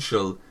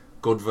essential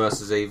good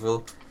versus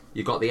evil.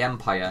 You've got the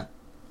Empire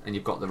and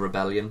you've got the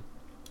Rebellion.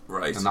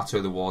 Right. And that's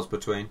who the war's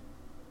between.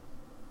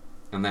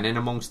 And then in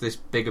amongst this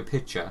bigger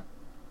picture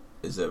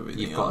is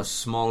everything you've got a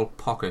small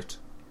pocket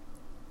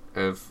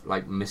of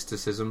like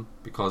mysticism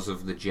because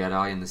of the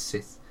Jedi and the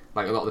Sith.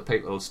 Like a lot of the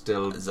people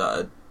still... Is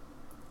that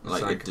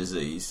a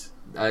disease?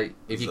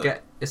 If you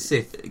get a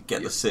Sith...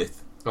 Get the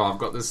Sith. Oh, I've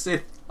got the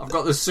Sith. I've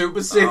got the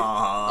Super Sith.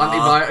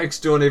 Antibiotics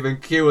don't even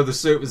cure the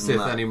Super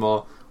Sith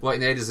anymore. What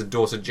you need is a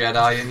dose of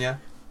Jedi in you.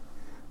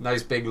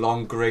 Nice big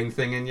long green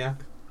thing in you.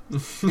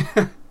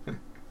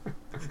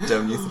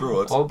 Down your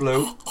throat. All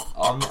blue.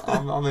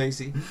 I'm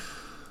easy.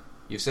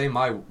 You've seen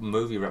my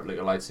movie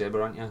replica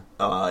lightsaber, haven't you?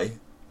 Aye.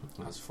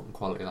 That's fucking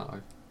quality, that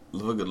like.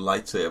 Love a good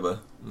lightsaber.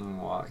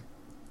 Why?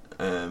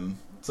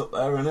 It's up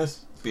there, innit?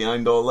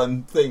 Behind all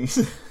them things.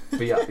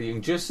 But yeah, you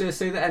can just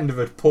see the end of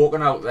it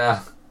poking out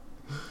there.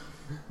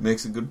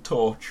 Makes a good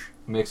torch.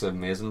 Makes an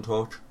amazing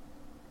torch.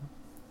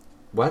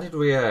 Where did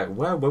we?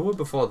 Where were we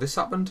before this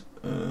happened?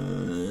 I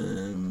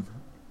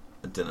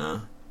don't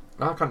know.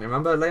 I can't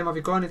remember. Liam, have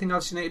you got anything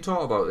else you need to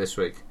talk about this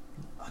week?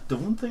 I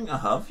don't think I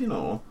have.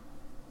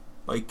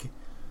 Like,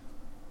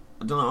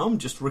 I don't know. I'm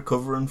just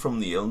recovering from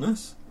the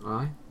illness.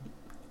 Aye.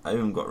 I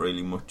haven't got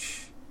really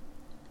much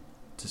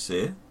to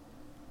say.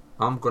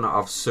 I'm gonna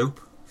have soup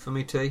for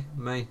me tea.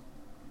 Me.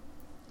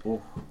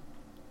 Oh.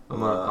 I'm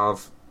gonna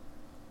have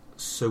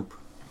soup.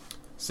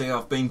 See,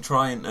 I've been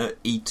trying to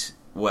eat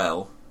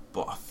well,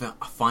 but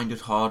I find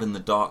it hard in the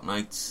dark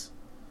nights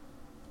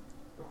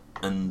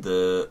and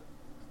the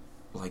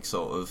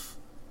sort of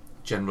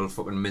general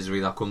fucking misery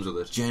that comes with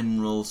it.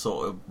 General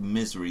sort of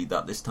misery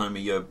that this time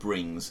of year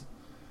brings.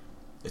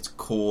 It's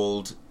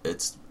cold,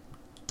 it's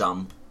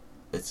damp,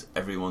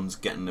 everyone's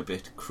getting a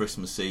bit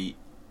Christmassy.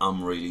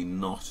 I'm really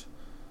not,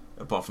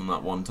 apart from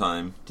that one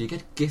time. Do you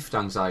get gift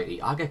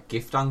anxiety? I get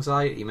gift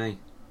anxiety, me.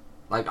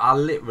 Like, I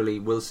literally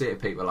will say to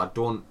people, I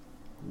don't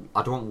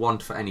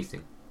want for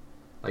anything.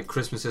 Like,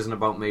 Christmas isn't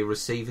about me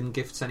receiving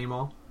gifts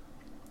anymore.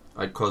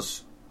 Like,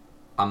 because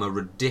I'm a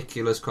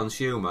ridiculous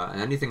consumer,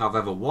 and anything I've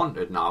ever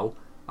wanted now,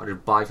 I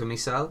just buy for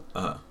myself.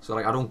 So,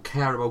 like, I don't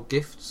care about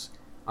gifts.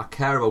 I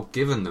care about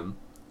giving them,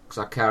 because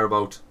I care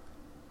about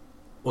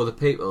other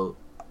people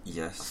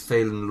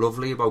feeling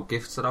lovely about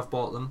gifts that I've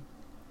bought them.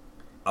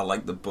 I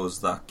like the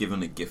buzz that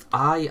giving a gift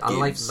I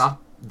like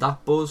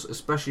that buzz,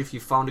 especially if you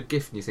found a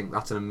gift and you think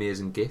that's an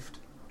amazing gift.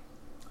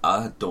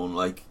 I don't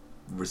like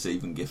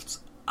receiving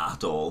gifts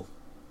at all.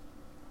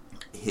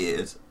 Hate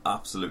it.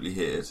 Absolutely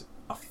hate it.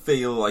 I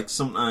feel like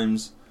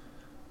sometimes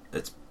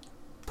it's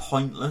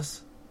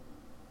pointless.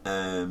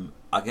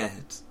 I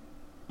get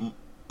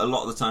a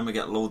lot of the time I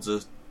get loads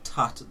of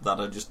tat that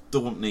I just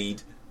don't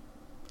need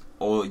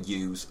or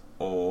use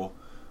or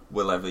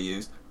will ever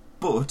use,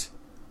 but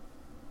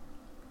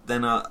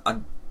then I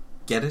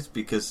get it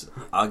because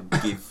I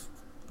give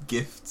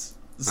gifts.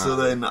 So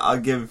then I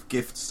give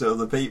gifts to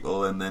other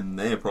people, and then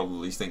they're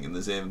probably thinking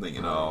the same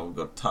thing. Oh, I've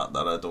got tat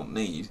that I don't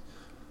need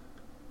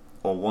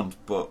or want.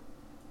 But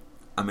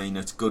I mean,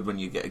 it's good when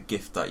you get a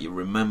gift that you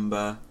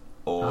remember,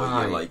 or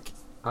you're like,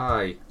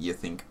 you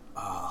think,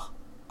 I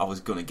was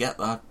gonna get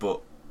that,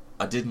 but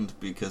I didn't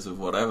because of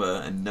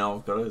whatever, and now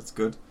I've got it. It's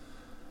good.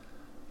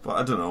 But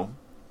I don't know.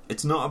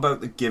 It's not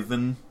about the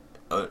giving.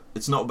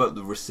 It's not about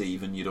the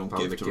receiving. You don't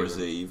give to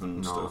receive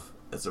and stuff.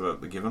 It's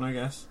about the giving, I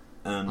guess.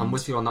 And I'm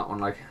with you on that one.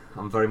 Like,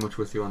 I'm very much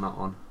with you on that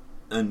one.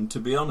 And to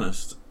be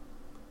honest,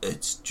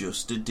 it's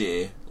just a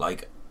day.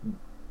 Like,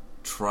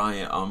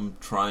 I'm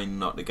trying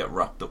not to get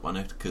wrapped up on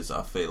it because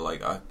I feel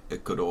like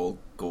it could all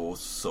go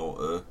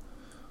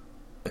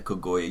it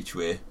could go each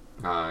way.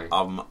 Aye.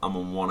 I'm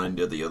on one end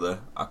or the other.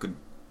 I could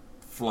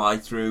fly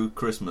through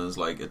Christmas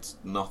like it's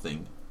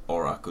nothing,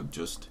 or I could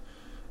just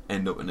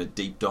end up in a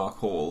deep dark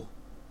hole,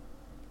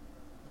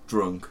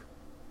 drunk,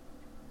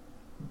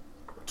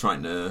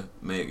 trying to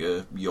make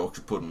a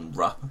Yorkshire pudding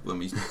wrap when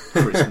we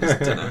Christmas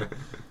dinner,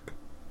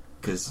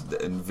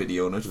 and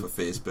videoing it for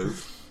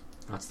Facebook.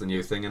 That's the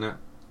new thing, innit?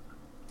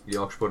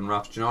 Yorkshire pudding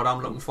wraps. Do you know what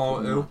I'm looking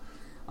forward to?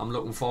 I'm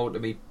looking forward to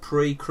me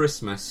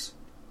pre-Christmas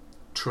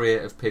tray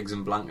of pigs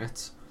and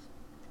blankets.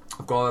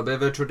 I've got a bit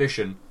of a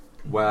tradition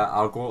where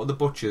I'll go to the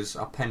butcher's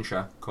at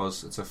Penshire,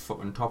 because it's a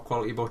fucking top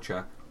quality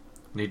butcher,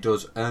 and he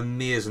does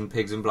amazing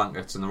pigs and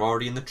blankets, and they're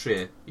already in the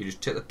tray. You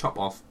just take the top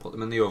off, put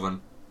them in the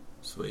oven.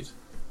 Sweet.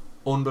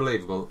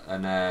 Unbelievable.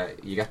 And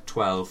you get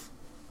 12,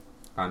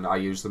 and I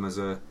use them as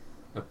a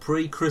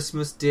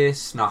pre-Christmas day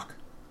snack.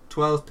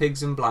 12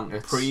 pigs and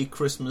blankets.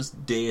 Pre-Christmas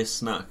day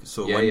snack.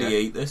 So Yeah, when yeah. do you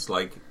eat this?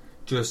 Like,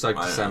 Just like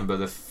I don't December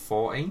the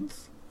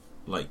 14th?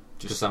 like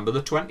just December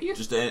the 20th?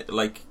 just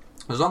like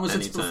As long as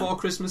it's anytime. before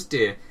Christmas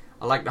Day,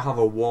 I like to have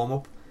a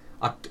warm-up.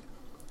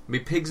 Me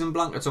pigs and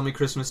blankets on my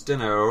Christmas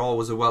dinner are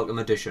always a welcome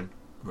addition.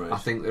 right. I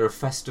think they're a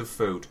festive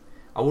food.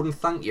 I wouldn't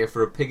thank you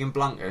for a pig and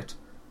blanket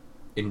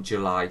in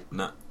July.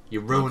 Nah.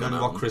 You're ruining gonna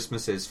what happen.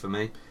 Christmas is for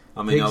me.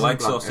 I mean, Pigs I and like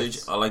blankets. sausage.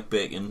 I like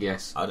bacon.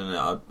 Yes. I don't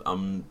know.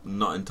 I'm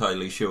not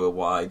entirely sure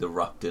why they're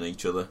wrapped in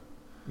each other,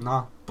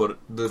 No. but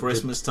The-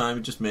 Christmas time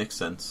it just makes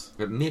sense.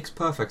 It makes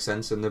perfect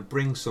sense, and they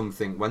bring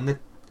something. When they're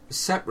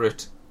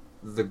separate,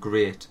 they're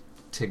great.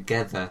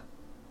 Together,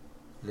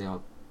 they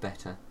are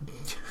better.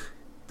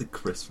 The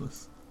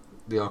Christmas.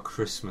 They are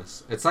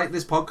Christmas. It's like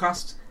this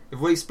podcast. If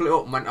we split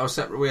up and went our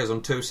separate ways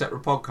on 2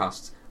 separate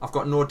podcasts, I've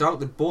got no doubt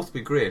they'd both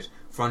be great.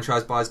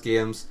 Franchise buys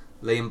games,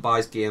 Liam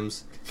buys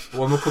games. But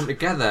when we come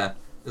together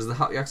as the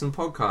Happy Accent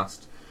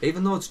podcast,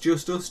 even though it's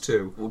just us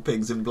two, We're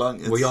pigs in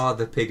blankets. we are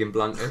the pig in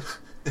blanket.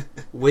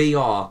 We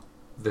are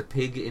the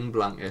pig in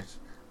blanket.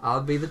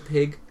 I'll be the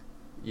pig,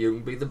 you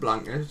can be the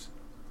blanket,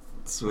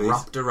 Sweet.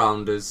 wrapped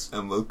around us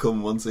And we'll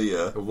come once a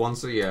year.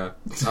 once a year.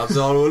 That's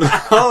all we'll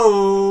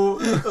Oh!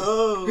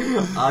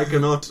 I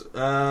cannot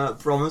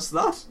promise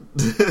that.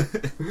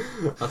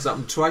 That's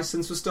happened twice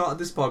since we started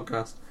this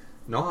podcast.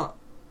 No,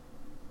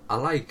 I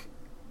like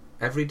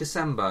every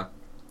December.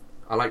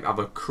 I like to have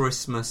a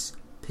Christmas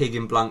pig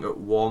in blanket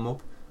warm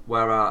up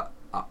where I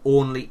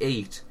only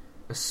eat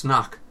a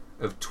snack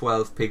of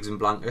 12 pigs in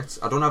blankets.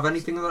 I don't have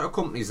anything that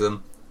accompanies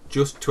them.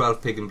 Just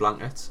 12 pig in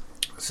blankets.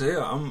 So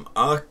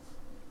yeah,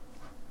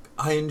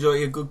 I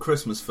enjoy a good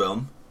Christmas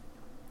film.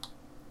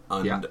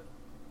 And Yeah.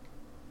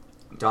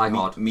 Die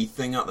Hard. me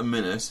thing at the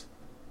minute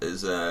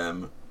is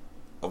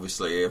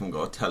obviously I haven't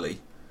got a telly.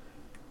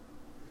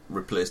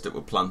 Replaced it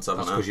with plants,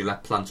 haven't That's I? because you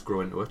let plants grow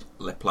into it.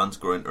 Let plants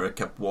grow into it.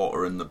 Kept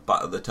water in the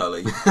back of the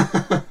telly,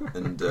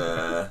 and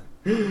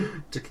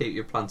To keep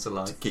your plants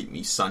alive. to keep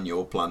me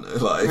Sanyo plant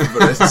alive,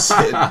 but it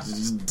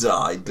just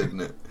died,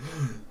 didn't it?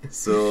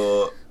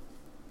 So,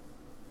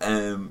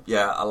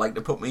 yeah, I like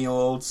to put my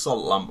old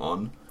salt lamp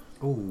on,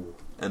 Ooh.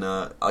 and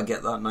I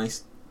get that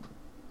nice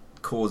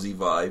cosy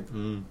vibe,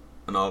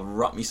 and I'll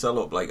wrap myself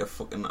up like a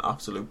fucking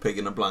absolute pig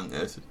in a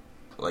blanket,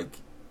 like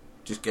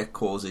just get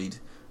cozied,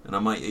 and I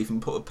might even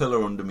put a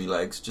pillow under my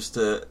legs just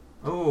to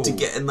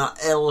get in that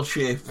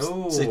L-shaped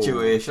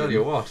situation. Tell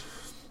you what,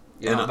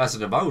 you're not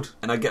messing about.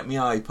 And I get my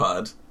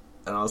iPad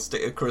and I'll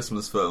stick a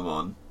Christmas film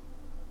on.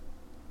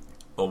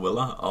 Or will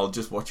I? I'll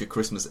just watch a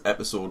Christmas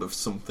episode of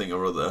something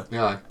or other.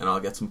 Yeah. And I'll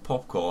get some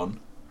popcorn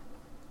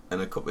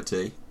and a cup of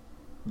tea.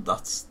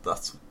 That's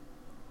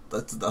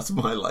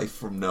my life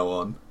from now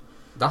on.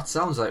 That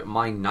sounds like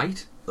my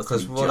night. That's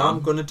Because me what jam. I'm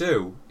going to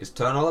do is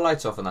turn all the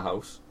lights off in the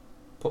house,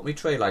 put my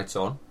tray lights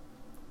on,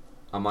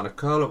 I'm going to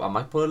curl up, I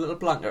might put a little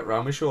blanket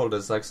around my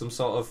shoulders like some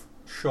sort of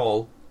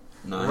shawl,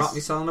 Nice. wrap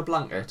myself in a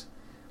blanket,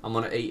 I'm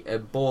going to eat a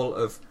bowl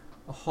of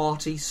a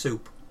hearty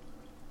soup.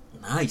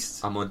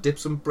 Nice. I'm going to dip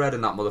some bread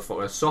in that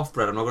motherfucker, soft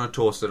bread, I'm not going to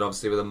toast it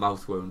obviously with a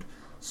mouth wound.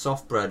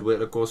 Soft bread, wait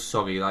till it goes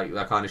soggy, like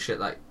that kind of shit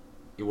like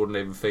you wouldn't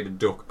even feed a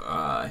duck.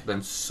 Aye.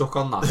 Then suck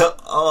on that.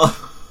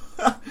 Oh.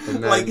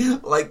 And then-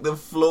 like the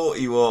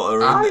floaty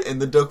water Aye. in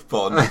the duck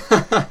pond.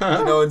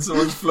 You know, when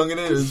someone's flung it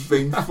in, it's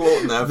been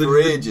floating there for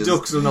ages. The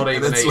ducks will not And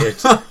even it's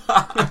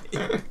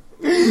eat it.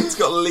 It's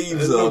got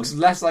leaves It on. looks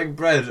less like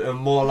bread and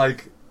more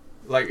like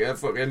a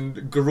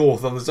fucking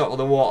growth on the top of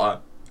the water.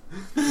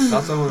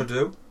 That's what I'm gonna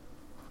do.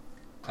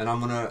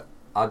 And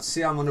I'd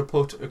say I'm gonna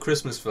put a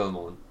Christmas film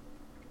on.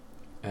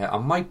 I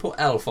might put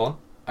Elf on.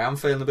 I am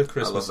feeling a bit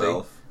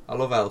Christmassy. I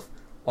love Elf.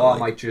 Or I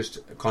might just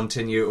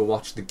continue to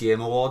watch the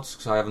Game Awards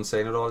because I haven't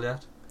seen it all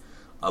yet.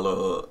 I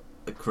love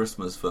the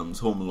Christmas films.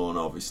 Home Alone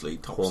obviously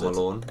tops Home it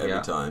Alone, every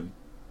yeah. time.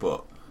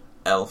 But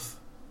Elf.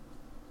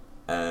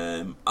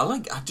 I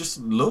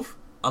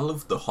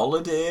love The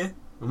Holiday.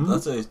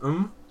 That's a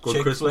Good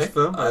chick Christmas flick.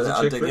 film. That's a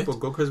I chick dig flick, it. but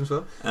good Christmas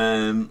film.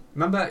 Um,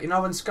 Remember, you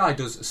know when Sky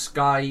does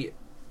Sky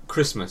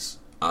Christmas?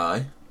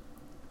 aye.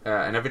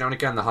 And every now and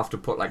again they have to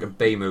put like a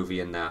B movie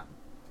in there.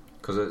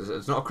 Because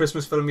it's not a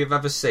Christmas film you've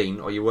ever seen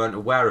or you weren't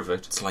aware of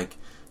it. It's like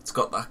it's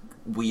got that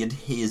weird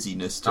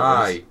haziness to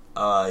Aye. it.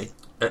 Aye.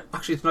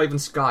 Actually, it's not even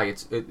Sky.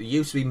 It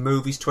used to be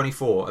Movies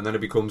 24 and then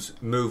it becomes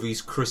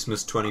Movies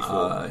Christmas 24.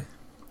 Aye.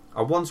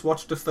 I once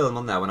watched a film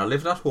on there when I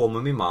lived at home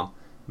with my mum.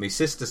 My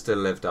sister still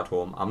lived at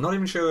home. I'm not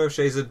even sure if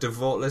she's a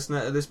devout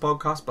listener to this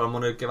podcast, but I'm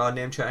going to give her a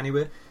name check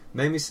anyway.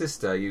 Me and my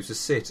sister used to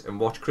sit and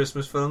watch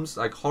Christmas films,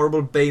 like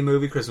horrible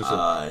B-movie Christmas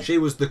films. Aye. She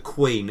was the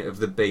queen of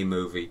the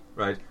B-movie,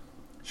 right?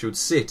 She would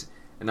sit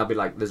and I'll be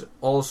like, there's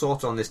all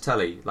sorts on this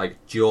telly,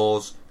 like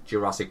Jaws,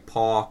 Jurassic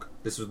Park.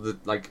 This was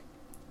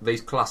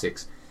these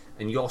classics,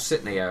 and you're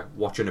sitting here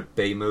watching a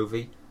B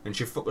movie, and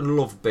she fucking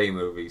loved B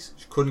movies.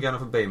 She couldn't get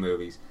enough of B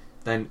movies.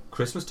 Then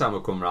Christmas time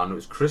would come around, it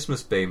was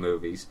Christmas B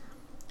movies,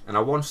 and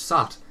I once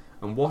sat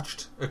and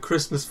watched a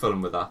Christmas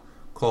film with her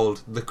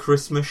called The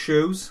Christmas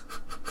Shoes.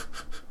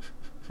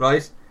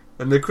 Right?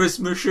 And The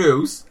Christmas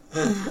Shoes,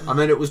 I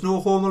mean, it was no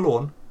Home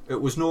Alone,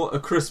 it was no A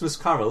Christmas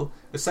Carol.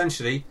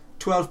 Essentially,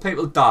 12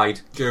 people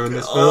died during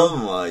this film. Oh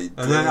my God.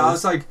 And then I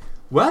was like,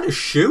 where do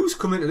shoes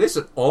come into this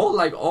at all?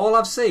 Like, all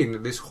I've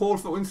seen, this whole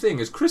fucking thing,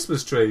 is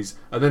Christmas trees.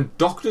 And then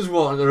doctors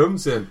walk into the room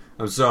saying,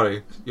 I'm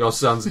sorry, your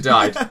son's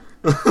died.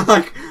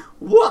 Like,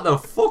 what the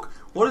fuck?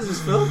 What is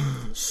this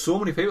film? So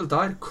many people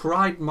died.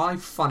 Cried my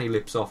fanny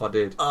lips off, I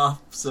did.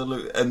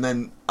 Absolutely. And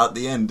then at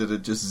the end, did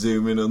it just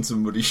zoom in on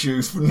somebody's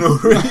shoes for no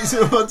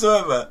reason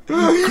whatsoever?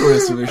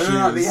 Christmas shoes.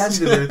 At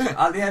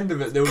the end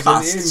of it, there was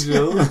an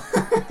angel.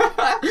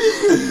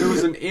 There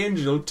was an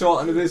angel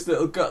talking to this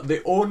little girl,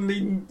 the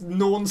only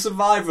known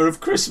survivor of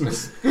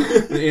Christmas.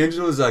 The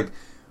angel was like,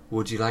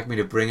 would you like me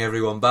to bring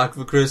everyone back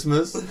for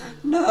Christmas?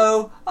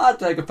 No, I'd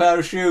take a pair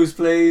of shoes,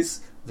 please.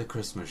 The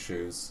Christmas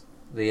shoes.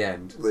 The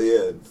end.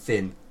 The end.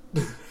 Thin.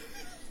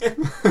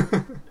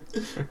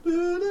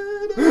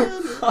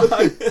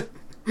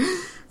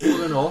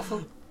 Fucking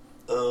awful.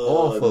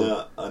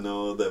 Awful. I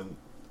know them.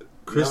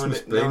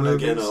 Christmas now and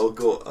again, I'll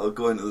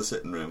go into the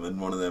sitting room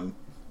and one of them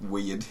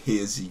weird,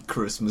 hazy,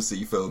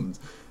 Christmassy films.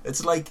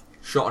 It's like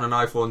shot on an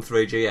iPhone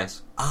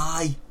 3GS.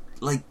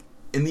 Like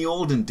in the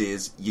olden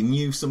days, you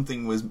knew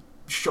something was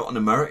shot in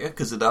America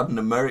because it had an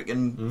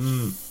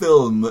American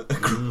film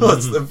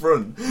across the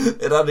front.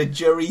 It had a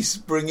Jerry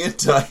Springer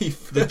type.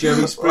 The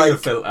Jerry Springer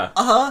filter.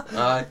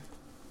 Aye.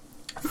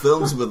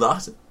 Films with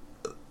that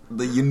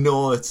you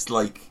know it's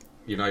like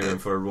you're not even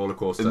for a roller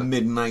coaster. A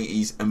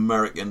mid-90s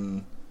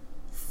American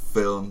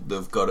film.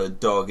 They've got a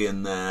dog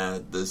in there.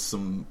 There's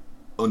some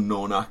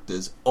unknown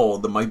actors, or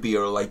there might be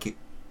an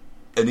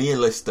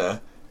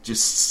A-lister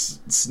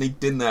just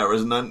sneaked in there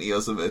as an auntie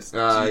or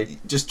something.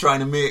 Just trying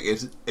to make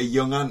it a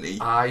young auntie.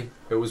 Aye,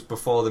 it was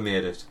before they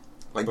made it.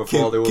 Like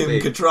before Kim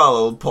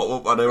Cattrall will pop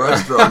up at a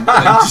restaurant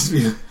and just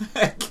be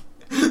like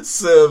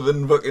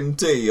serving fucking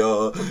tea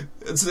or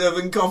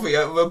serving coffee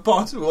out of a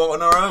pot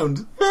walking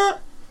around.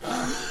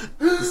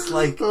 It's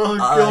like,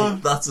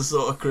 that's a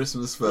sort of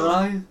Christmas film.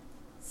 Aye.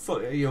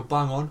 You're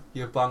bang on.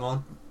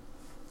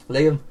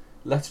 Liam,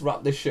 let's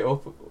wrap this shit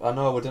up. I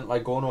know we didn't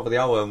like going over the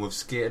hour and we've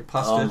skated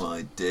past it. Oh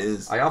my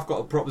days. I have got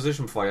a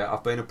proposition for you.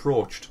 I've been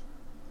approached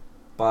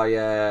by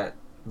the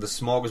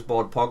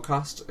Smorgasbord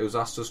podcast, who's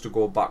asked us to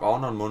go back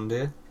on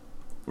Monday.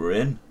 We're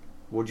in.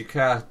 Would you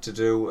care to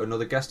do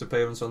another guest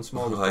appearance on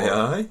Smorgasbord?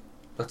 Aye.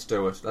 Let's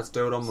do it. Let's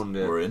do it on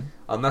Monday. We're in.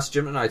 I'll message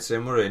him tonight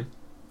saying we're in.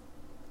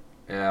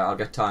 I'll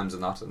get times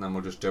and that, and then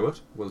we'll just do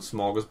it. We'll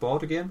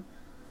Smorgasbord again.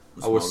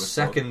 Our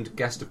second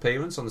guest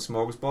appearance on the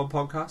Smorgasbord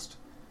podcast.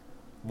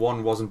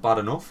 One wasn't bad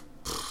enough.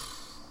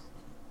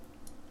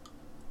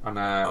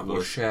 And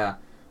we'll share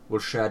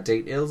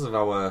details of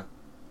our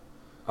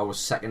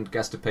second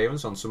guest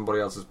appearance on somebody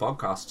else's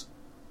podcast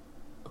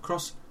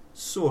across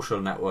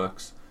social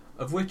networks,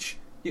 of which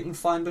you can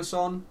find us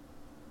on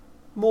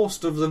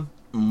most of them.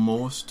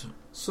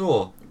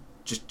 So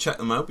just check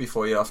them out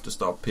before you have to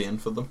start paying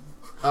for them.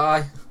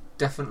 Aye,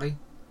 definitely.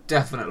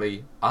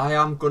 I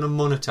am gonna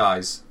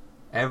monetize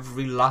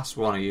every last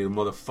one of you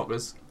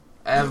motherfuckers.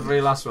 Every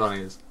last one of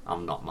you.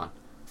 I'm not, man.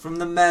 From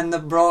the men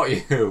that brought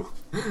you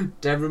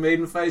Deborah Mead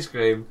and Face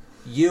Cream,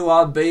 you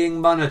are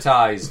being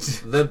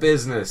monetized. The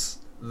business.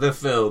 The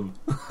film.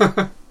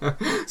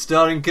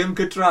 Starring Kim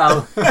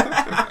Cattrall.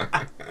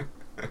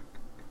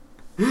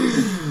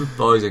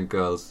 Boys and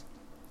girls,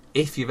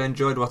 if you've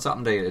enjoyed what's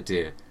happened here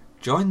today,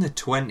 join the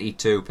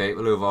 22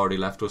 people who have already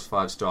left us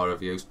 5-star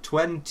reviews.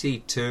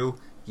 22,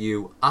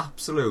 you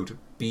absolute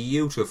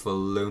beautiful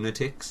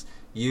lunatics.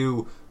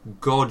 You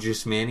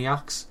gorgeous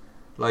maniacs.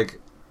 Like,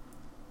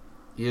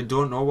 you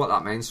don't know what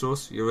that means to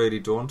us. You really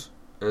don't.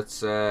 It's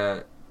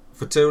for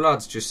two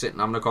lads just sitting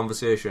having a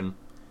conversation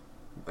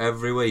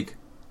every week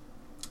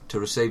to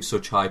receive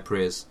such high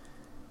praise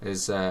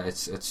is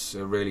it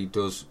really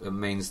does. It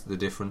means the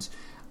difference.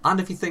 And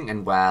if you're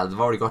thinking, well, they've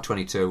already got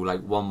 22,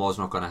 like one more's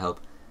not going to help.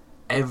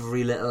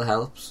 Every little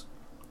helps.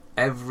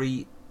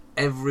 Every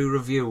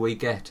review we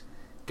get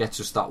gets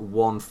us that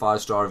one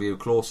 5-star review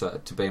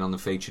closer to being on the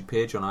featured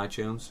page on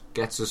iTunes.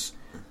 Gets us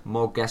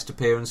more guest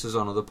appearances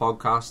on other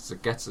podcasts.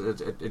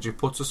 It just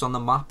puts us on the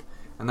map.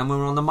 And then when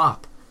we're on the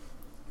map,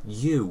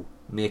 you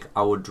make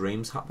our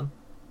dreams happen.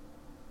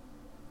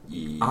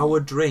 Yeah. Our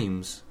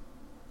dreams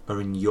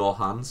are in your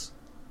hands.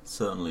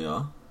 Certainly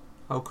are.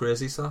 How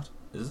crazy is that?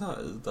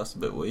 That's a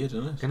bit weird,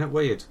 isn't it? Isn't it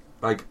weird?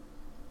 Like,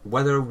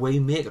 whether we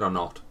make it or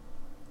not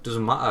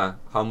doesn't matter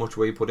how much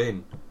we put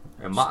in.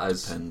 It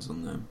matters. Depends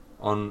on them.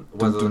 On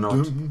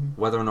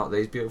whether or not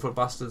these beautiful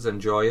bastards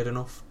enjoy it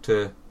enough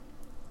to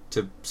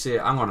say,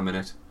 hang on a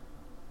minute,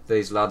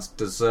 these lads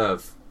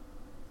deserve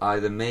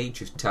either me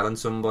just telling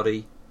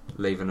somebody,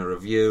 leaving a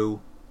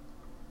review,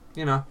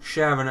 you know,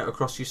 sharing it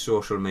across your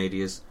social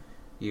medias,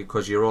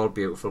 because you're all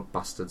beautiful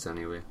bastards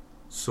anyway.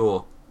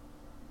 So,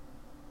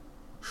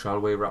 shall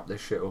we wrap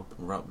this shit up?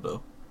 Wrap it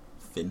up.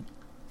 Finn.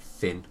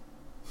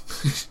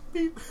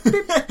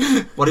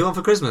 What do you want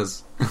for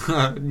Christmas?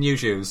 New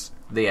shoes.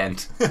 The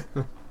end.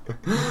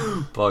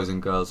 Boys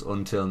and girls,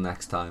 until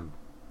next time,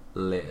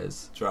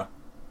 laters. Try.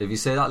 If you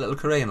say that little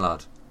Korean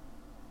lad,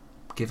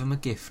 give him a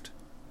gift.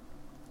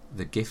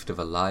 The gift of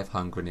a live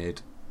hand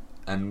grenade.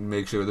 And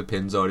make sure the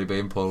pin's already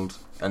being pulled.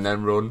 And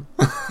then run.